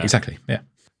 Yeah, exactly. Yeah.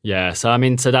 Yeah. So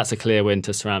that's a clear win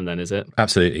to SRAM then, is it?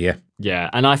 Absolutely, yeah. Yeah.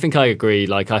 And I think I agree.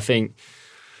 Like, I think,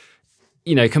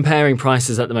 comparing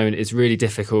prices at the moment is really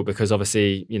difficult because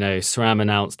obviously, SRAM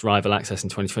announced Rival Access in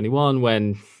 2021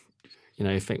 when,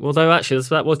 though actually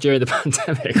that was during the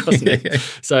pandemic, wasn't it?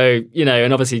 So,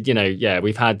 and obviously,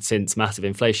 we've had since massive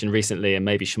inflation recently and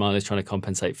maybe Shimano's trying to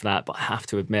compensate for that. But I have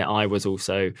to admit, I was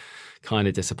also kind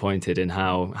of disappointed in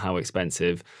how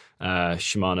expensive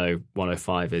Shimano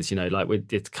 105 is.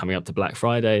 It's coming up to Black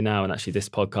Friday now, and actually this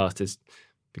podcast is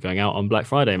going out on Black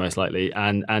Friday most likely.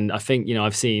 And I think,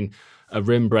 I've seen a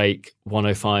rim brake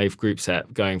 105 group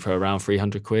set going for around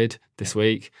 300 quid this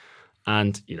week.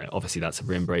 And, obviously that's a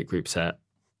rim brake group set,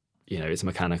 it's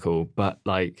mechanical, but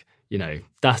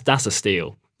that's a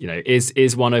steal.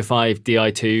 Is 105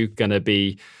 Di2 going to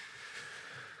be,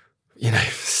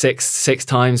 six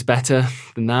times better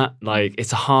than that?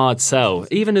 It's a hard sell.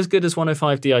 Even as good as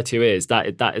 105 Di2 is,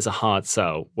 that is a hard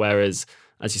sell. Whereas,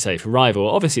 as you say, for Rival,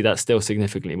 obviously that's still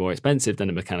significantly more expensive than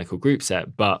a mechanical group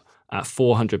set, but at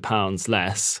 £400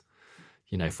 less,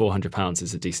 £400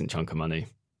 is a decent chunk of money.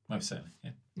 Most certainly, yeah.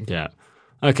 Yeah.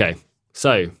 Okay.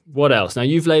 So what else? Now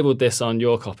you've labelled this on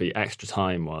your copy. Extra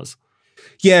time was.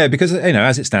 Yeah, because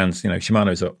as it stands,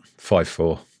 Shimano's up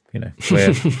 5-4.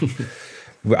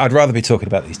 I'd rather be talking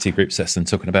about these two group sets than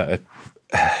talking about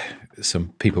some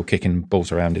people kicking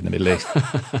balls around in the Middle East, in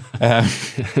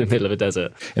the middle of a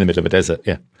desert. In the middle of a desert,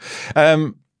 yeah.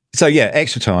 So yeah,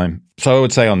 extra time. So I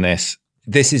would say on this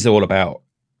is all about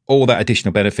all that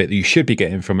additional benefit that you should be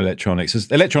getting from electronics.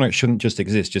 Electronics shouldn't just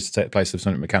exist just to take the place of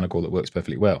something mechanical that works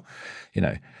perfectly well.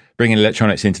 Bringing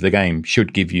electronics into the game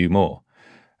should give you more,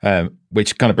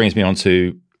 which kind of brings me on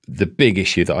to the big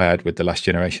issue that I had with the last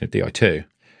generation of Di2.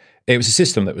 It was a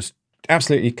system that was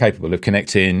absolutely capable of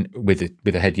connecting with a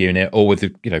head unit or with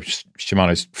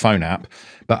Shimano's phone app,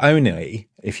 but only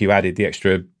if you added the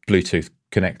extra Bluetooth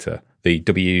connector, the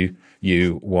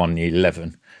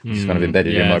WU111. It's kind of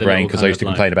embedded in my brain because I used to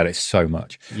complain about it so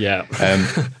much. Yeah.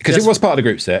 Because it was part of the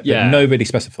group set, but nobody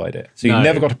specified it. So you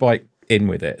never got a bike in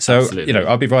with it. So, absolutely.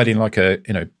 I'd be riding like a,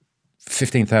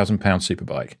 £15,000 super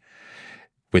bike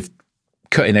with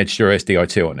cutting edge Dura-S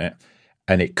Di2 on it.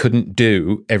 And it couldn't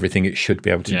do everything it should be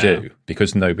able to do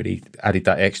because nobody added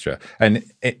that extra. And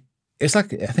it's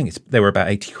like, I think they were about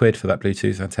 80 quid for that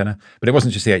Bluetooth antenna, but it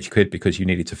wasn't just the 80 quid because you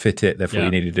needed to fit it. Therefore, you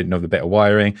needed another bit of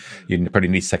wiring. You probably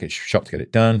need a second shop to get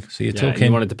it done. So you're talking.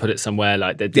 You wanted to put it somewhere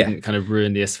like that didn't kind of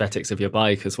ruin the aesthetics of your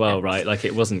bike as well, right? Like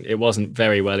it wasn't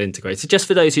very well integrated. Just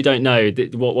for those who don't know,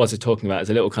 what was it talking about is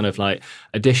a little kind of like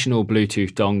additional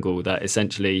Bluetooth dongle that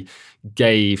essentially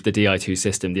gave the Di2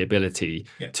 system the ability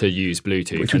to use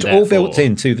Bluetooth, which was all built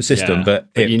into the system, but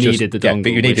you needed the dongle,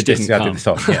 but you needed this to add the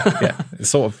top.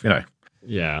 It's sort of,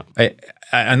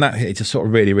 and that it just sort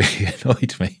of really, really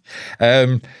annoyed me.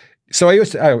 So I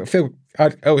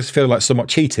always feel like somewhat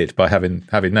cheated by having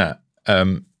that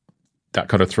that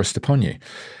kind of thrust upon you.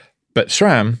 But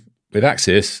SRAM with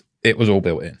AXS, it was all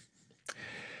built in.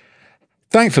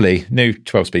 Thankfully, new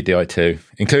 12-speed Di2,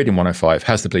 including 105,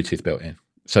 has the Bluetooth built in.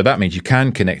 So that means you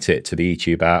can connect it to the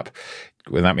eTap app.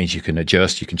 Well, that means you can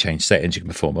adjust, you can change settings, you can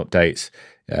perform updates,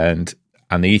 and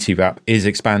the eTap app is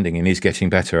expanding and is getting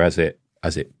better as it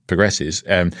progresses.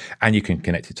 And you can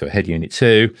connect it to a head unit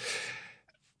too.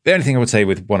 The only thing I would say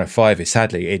with 105 is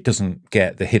sadly it doesn't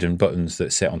get the hidden buttons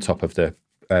that sit on top of the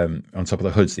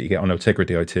hoods that you get on Ultegra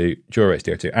Di2, Durex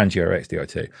Di2, and GRX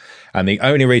Di2. And the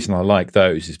only reason I like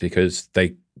those is because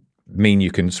they mean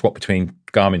you can swap between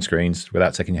Garmin screens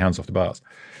without taking your hands off the bars,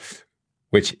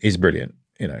 which is brilliant.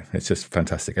 It's just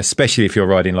fantastic, especially if you're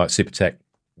riding like super tech,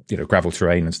 gravel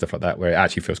terrain and stuff like that, where it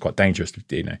actually feels quite dangerous.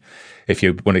 If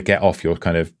you want to get off your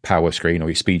kind of power screen or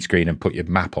your speed screen and put your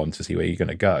map on to see where you're going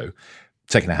to go,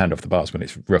 taking a hand off the bars when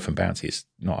it's rough and bouncy is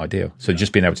not ideal. So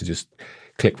just being able to just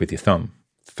click with your thumb,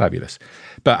 fabulous.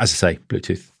 But as I say,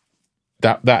 Bluetooth,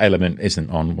 that element isn't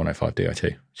on 105 Di2,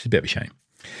 which is a bit of a shame.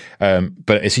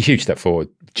 But it's a huge step forward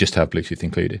just to have Bluetooth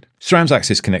included. SRAM's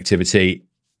AXS connectivity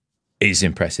is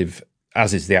impressive,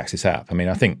 as is the AXS app. I mean,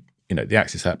 I think, the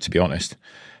AXS app, to be honest,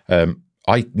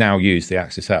 I now use the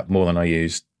AXS app more than I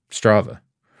use Strava,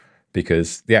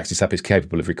 because the AXS app is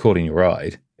capable of recording your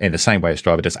ride in the same way as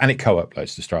Strava does, and it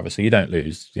co-uploads to Strava, so you don't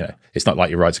lose. It's not like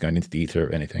your ride's going into the ether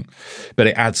or anything, but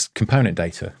it adds component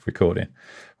data recording,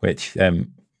 which you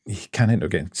can end up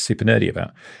getting super nerdy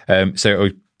about. So it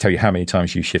will tell you how many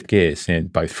times you shift gears in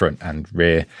both front and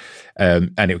rear,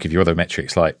 and it will give you other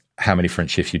metrics like how many front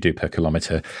shifts you do per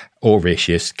kilometre, or rear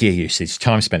shifts, gear usage,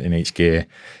 time spent in each gear,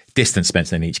 distance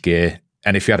spent in each gear,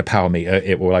 and if you had a power meter,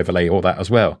 it will overlay all that as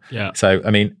well. Yeah. So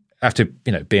I mean, after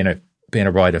being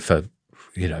a rider for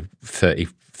 30,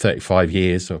 35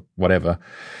 years or whatever,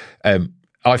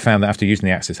 I found that after using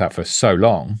the AXS app for so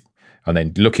long, and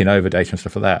then looking over data and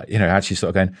stuff like that, actually sort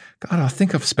of going, God, I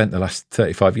think I've spent the last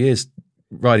 35 years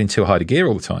riding too high to gear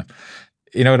all the time.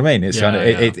 You know what I mean? It's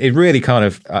it really kind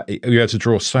of, you have to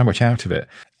draw so much out of it.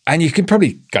 And you can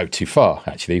probably go too far,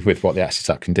 actually, with what the AXS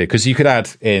app can do, because you could add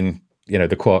in,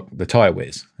 the Tyre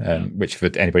Whiz, which for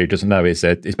anybody who doesn't know is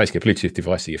basically a Bluetooth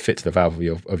device that you fit to the valve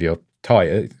of your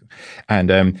tyre,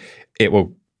 and it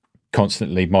will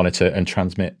constantly monitor and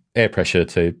transmit air pressure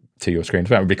to your screen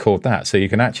and record that. So you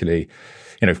can actually,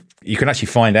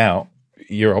 find out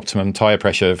your optimum tyre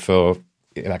pressure for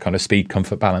that kind of speed,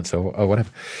 comfort, balance, or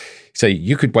whatever. So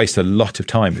you could waste a lot of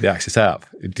time with the AXS app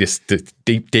just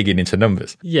deep digging into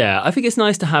numbers. Yeah, I think it's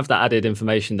nice to have that added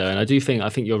information though, and I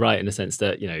think you're right in the sense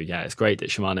that it's great that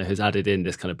Shimano has added in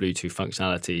this kind of Bluetooth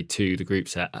functionality to the group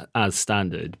set as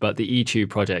standard, but the E2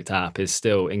 project app is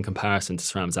still, in comparison to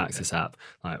SRAM's AXS app,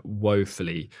 like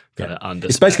woefully under.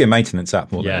 It's basically a maintenance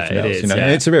app more than anything else. Is,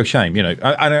 It's a real shame. And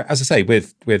as I say,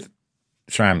 with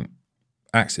SRAM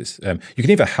AXS, you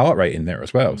can even have heart rate in there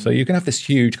as well, so you can have this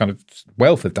huge kind of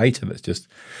wealth of data that's just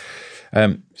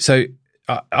so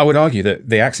I would argue that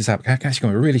the AXS app can actually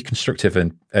become a really constructive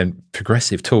and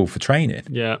progressive tool for training,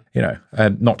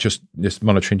 not just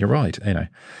monitoring your ride, and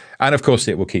of course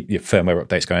it will keep your firmware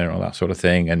updates going and all that sort of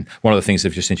thing. And one of the things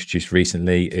they've just introduced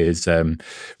recently is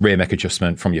rear mech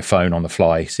adjustment from your phone on the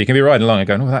fly, so you can be riding along and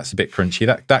going, that's a bit crunchy,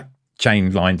 that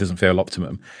chain line doesn't feel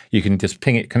optimum. You can just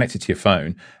ping it, connect it to your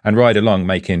phone, and ride along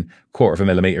making 1/4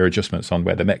 millimeter adjustments on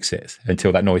where the mech sits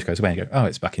until that noise goes away and you go,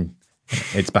 it's back in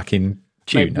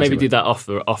tune. Maybe do that off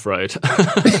road.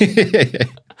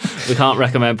 We can't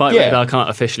recommend bike radar. I can't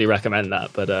officially recommend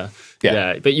that, but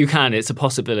but you can. It's a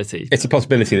possibility. It's a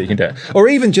possibility that you can do it, or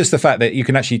even just the fact that you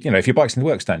can actually, if your bike's in the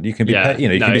work stand, you can be,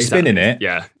 you can be spinning it,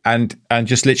 and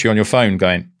just literally on your phone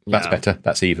going, that's better,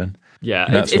 that's even.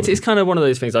 Yeah, it's kind of one of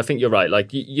those things. I think you're right.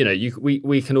 Like,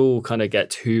 we can all kind of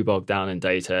get too bogged down in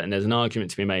data, and there's an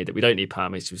argument to be made that we don't need power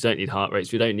meters, we don't need heart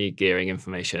rates, we don't need gearing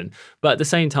information. But at the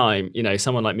same time,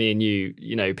 someone like me and you,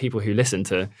 people who listen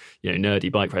to,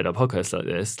 nerdy bike radar podcasts like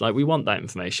this, like we want that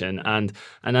information. And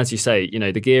as you say,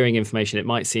 the gearing information, it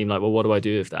might seem like, well, what do I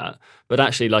do with that? But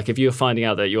actually, like if you're finding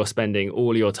out that you're spending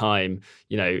all your time,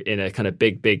 in a kind of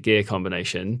big gear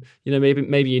combination,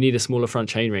 maybe you need a smaller front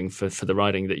chainring for the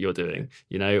riding that you're doing,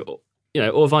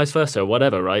 or vice versa, or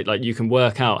whatever, right? Like you can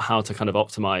work out how to kind of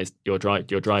optimize your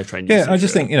drivetrain. Yeah, I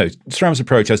just think SRAM's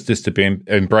approach has just to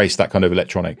embrace that kind of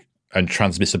electronic and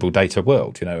transmissible data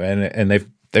world, and they've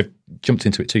jumped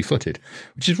into it 2-footed,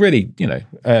 which is really,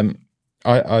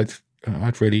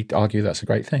 I'd really argue that's a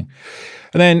great thing.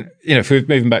 And then, if we're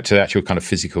moving back to the actual kind of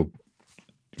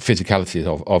physicality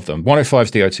of them, 105's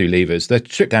Di2 levers, they're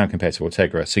stripped down compared to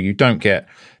Ultegra, so you don't get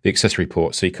the accessory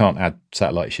ports, so you can't add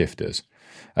satellite shifters.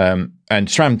 And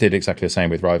SRAM did exactly the same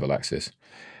with Rival Axis.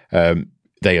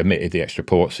 They omitted the extra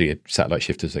ports, so you had satellite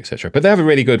shifters, etc. But they have a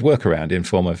really good workaround in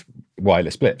form of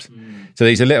wireless blips. So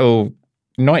these are little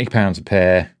 £90 a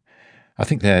pair. I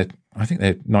think they're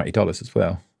 $90 as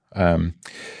well.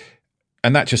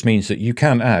 And that just means that you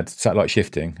can add satellite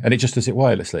shifting, and it just does it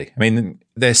wirelessly. I mean,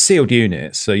 they're sealed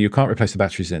units, so you can't replace the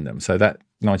batteries in them. So that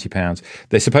 £90,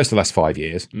 they're supposed to last 5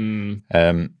 years,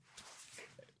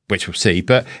 which we'll see.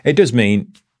 But it does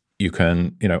mean you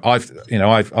can,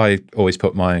 I always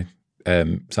put my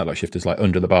satellite shifters like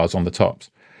under the bars on the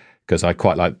tops, because I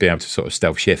quite like being able to sort of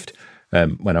stealth shift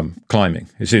when I'm climbing.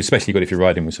 It's especially good if you're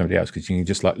riding with somebody else, because you can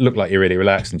just like look like you're really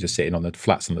relaxed and just sitting on the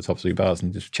flats on the tops of your bars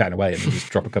and just chatting away and just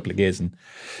drop a couple of gears and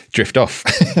drift off.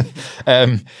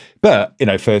 But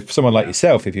for someone like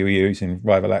yourself, if you were using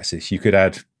Rival Axis, you could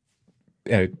add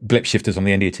blip shifters on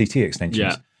the end of your TT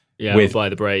extensions. Yeah, with, by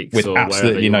the brakes, with or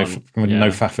absolutely no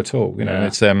faff at all.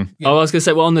 It's. I was going to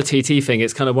say, well, on the TT thing,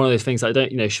 it's kind of one of those things I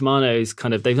don't. Shimano's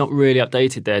kind of, they've not really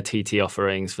updated their TT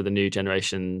offerings for the new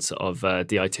generations of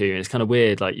Di2, and it's kind of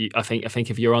weird. Like, I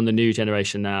think if you're on the new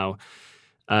generation now,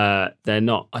 they're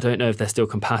not. I don't know if they're still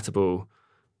compatible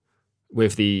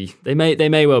with the. They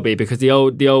may well be, because the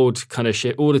old kind of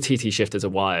all the TT shifters are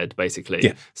wired basically.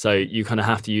 Yeah. So you kind of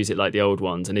have to use it like the old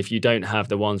ones, and if you don't have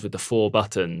the ones with the 4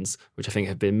 buttons, which I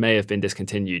think may have been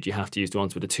discontinued, you have to use the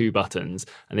ones with the 2 buttons,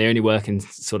 and they only work in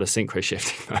sort of synchro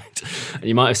shifting mode. And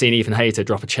you might have seen Ethan Hayter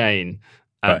drop a chain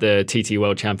at the TT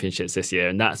World Championships this year,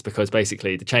 and that's because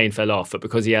basically the chain fell off, but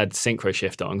because he had synchro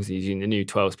shift on, because he's using the new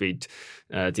 12-speed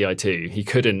Di2, he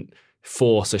couldn't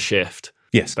force a shift.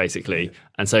 Yes, basically,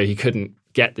 and so he couldn't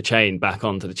get the chain back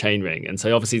onto the chain ring. And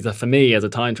so obviously, for me as a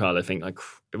time trial, I think like,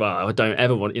 well, I don't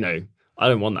ever want, I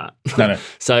don't want that. No.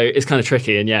 So it's kind of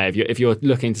tricky. And yeah, if you're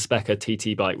looking to spec a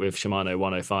TT bike with Shimano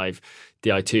 105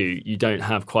 Di2, you don't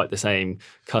have quite the same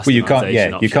customization. Well, you can't. Yeah,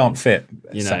 option. you can't fit.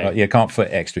 You can't fit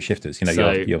extra shifters.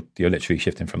 So, you're literally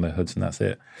shifting from the hoods, and that's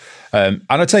it. And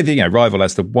I'd say that Rival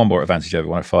has the one more advantage over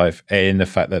 105 in the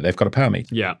fact that they've got a power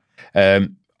meter. Yeah.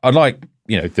 Unlike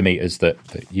the meters that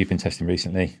you've been testing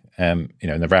recently, and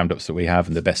the roundups that we have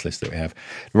and the best list that we have,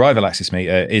 the Rival Axis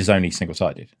meter is only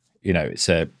single-sided. It's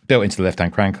built into the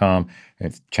left-hand crank arm, and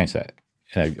it's chainset,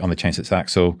 on the chainset's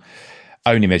axle,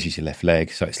 only measures your left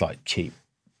leg, so it's like cheap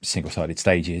single-sided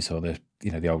stages, or the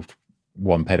old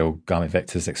one-pedal Garmin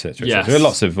Vectors, etc. Yes. There are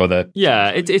lots of other.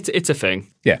 Yeah, it's a thing.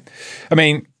 Yeah, I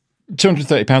mean,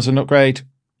 £230 an upgrade.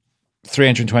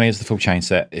 320 is the full chain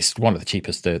set. It's one of the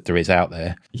cheapest there is out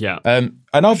there. Yeah. And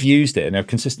I've used it, and I've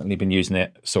consistently been using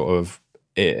it sort of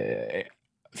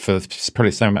for probably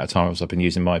the same amount of time as I've been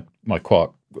using my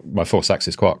Quark, my Force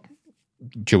Axis Quark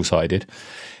dual-sided.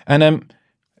 And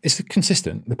it's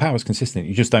consistent. The power's consistent.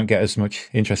 You just don't get as much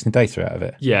interesting data out of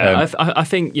it. Yeah, I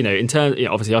think, in terms,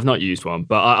 obviously I've not used one,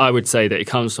 but I would say that it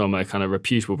comes from a kind of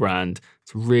reputable brand.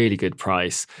 It's a really good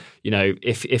price.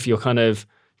 If you're kind of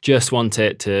just want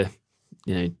it to,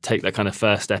 take that kind of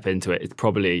first step into it, it's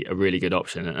probably a really good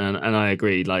option. And I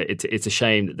agree, like it's a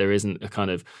shame that there isn't a kind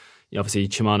of, obviously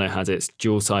Shimano has its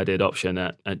dual-sided option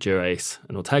at Dura-Ace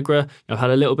and Ultegra. I've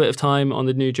had a little bit of time on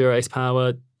the new Dura-Ace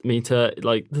power meter.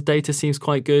 Like, the data seems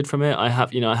quite good from it. I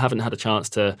haven't had a chance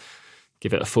to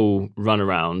give it a full run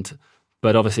around,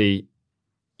 but obviously,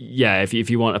 yeah, if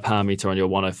you want a power meter on your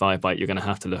 105 bike, you're going to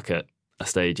have to look at a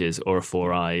Stages or a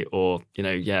 4i, or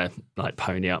like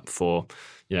pony up for.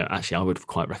 Actually, I would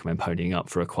quite recommend ponying up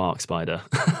for a Quark Spider.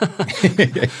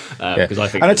 Because I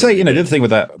think, and I'd say, the other thing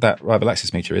with that Rival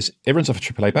Axis meter is it runs off a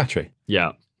AAA battery.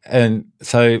 Yeah, and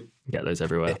so you get those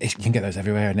everywhere. You can get those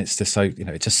everywhere, and it's just so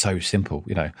it's just so simple.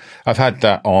 I've had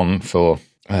that on for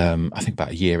I think about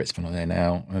a year it's been on there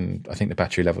now, and I think the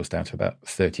battery level's down to about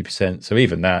 30%. So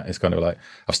even that is kind of like,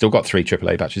 I've still got 3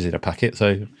 AAA batteries in a packet,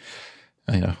 so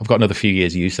I've got another few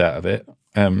years use out of it.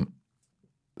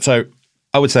 So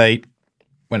I would say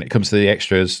when it comes to the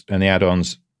extras and the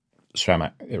add-ons,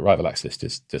 SRAM Rival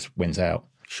AXS just wins out.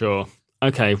 Sure.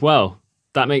 Okay, well,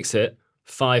 that makes it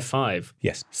 5-5.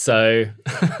 Yes. So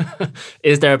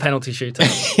is there a penalty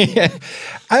shootout? Yeah.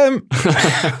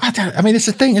 I mean, it's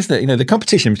the thing, isn't it? The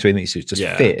competition between these two is just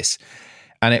fierce,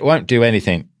 and it won't do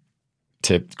anything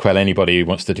to quell anybody who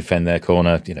wants to defend their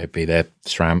corner, be they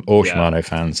SRAM or Shimano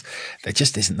fans. There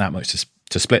just isn't that much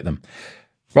to split them.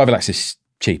 Rival AXS is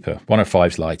cheaper.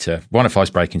 105's lighter. 105's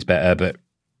braking's better, but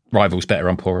Rival's better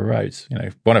on poorer roads.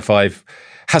 105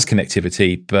 has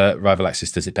connectivity, but Rival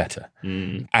AXS does it better.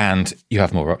 And you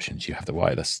have more options. You have the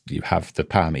wireless, you have the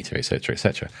power meter, etc.,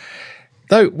 etc.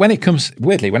 Though when it comes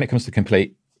to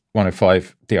complete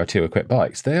 105 Di2 equipped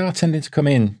bikes, they are tending to come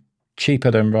in cheaper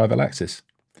than Rival AXS.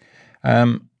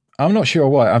 I'm not sure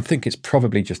why. I think it's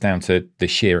probably just down to the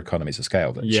sheer economies of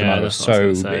scale that Shimano is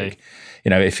so big.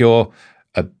 If you're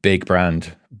a big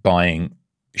brand buying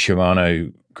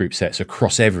Shimano group sets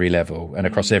across every level and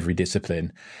across every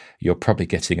discipline, you're probably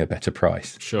getting a better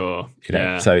price. Sure.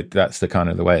 So that's the kind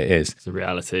of the way it is. It's the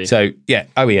reality. So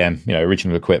OEM,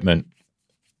 original equipment,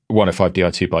 105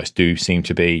 Di2 bikes do seem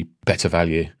to be better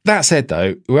value. That said,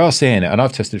 though, we are seeing it, and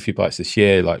I've tested a few bikes this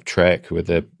year, like Trek with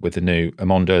the new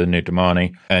Amondo, the new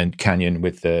Domani, and Canyon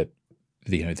with the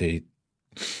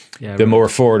more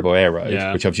affordable Air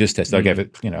Road, which I've just tested. I gave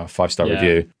it, a 5-star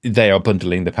review. They are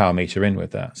bundling the power meter in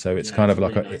with that, so it's kind of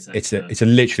like it's a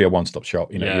literally a one-stop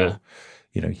shop.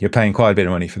 You're paying quite a bit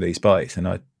of money for these bikes, and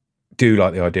I do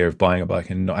like the idea of buying a bike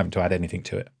and not having to add anything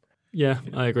to it. Yeah,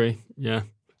 I agree. Yeah.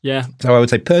 So I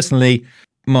would say personally,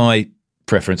 my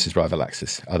preference is Rival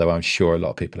AXS, although I'm sure a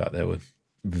lot of people out there would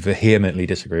vehemently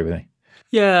disagree with me.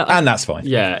 Yeah, and that's fine.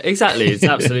 Yeah, exactly. It's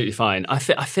absolutely fine. I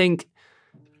think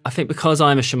because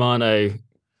I'm a Shimano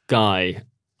guy,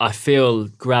 I feel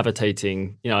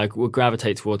gravitating. I will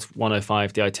gravitate towards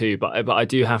 105 Di2, but I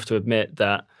do have to admit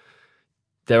that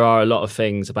there are a lot of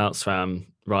things about SRAM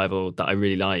Rival that I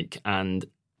really like, and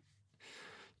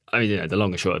I mean, the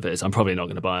long and short of it is I'm probably not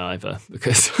going to buy either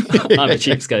because I'm a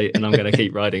cheapskate and I'm going to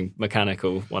keep riding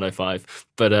mechanical 105.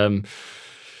 But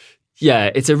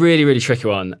it's a really, really tricky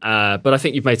one. But I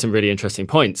think you've made some really interesting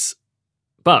points.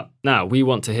 But now we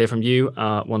want to hear from you,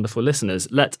 our wonderful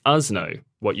listeners. Let us know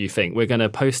what you think. We're going to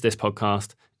post this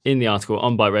podcast in the article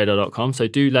on bikeradar.com. So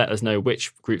do let us know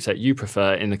which group set you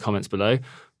prefer in the comments below.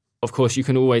 Of course, you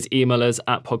can always email us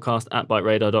at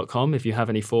podcast@bikeradar.com if you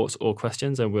have any thoughts or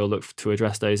questions, and we'll look to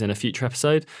address those in a future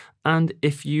episode. And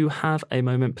if you have a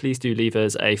moment, please do leave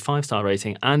us a 5-star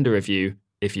rating and a review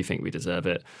if you think we deserve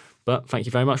it. But thank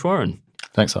you very much, Warren.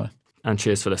 Thanks, Simon. And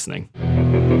cheers for listening.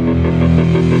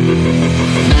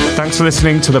 Thanks for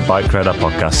listening to the Bike Radar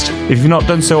podcast. If you've not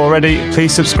done so already,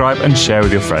 please subscribe and share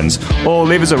with your friends, or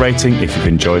leave us a rating if you've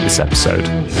enjoyed this episode.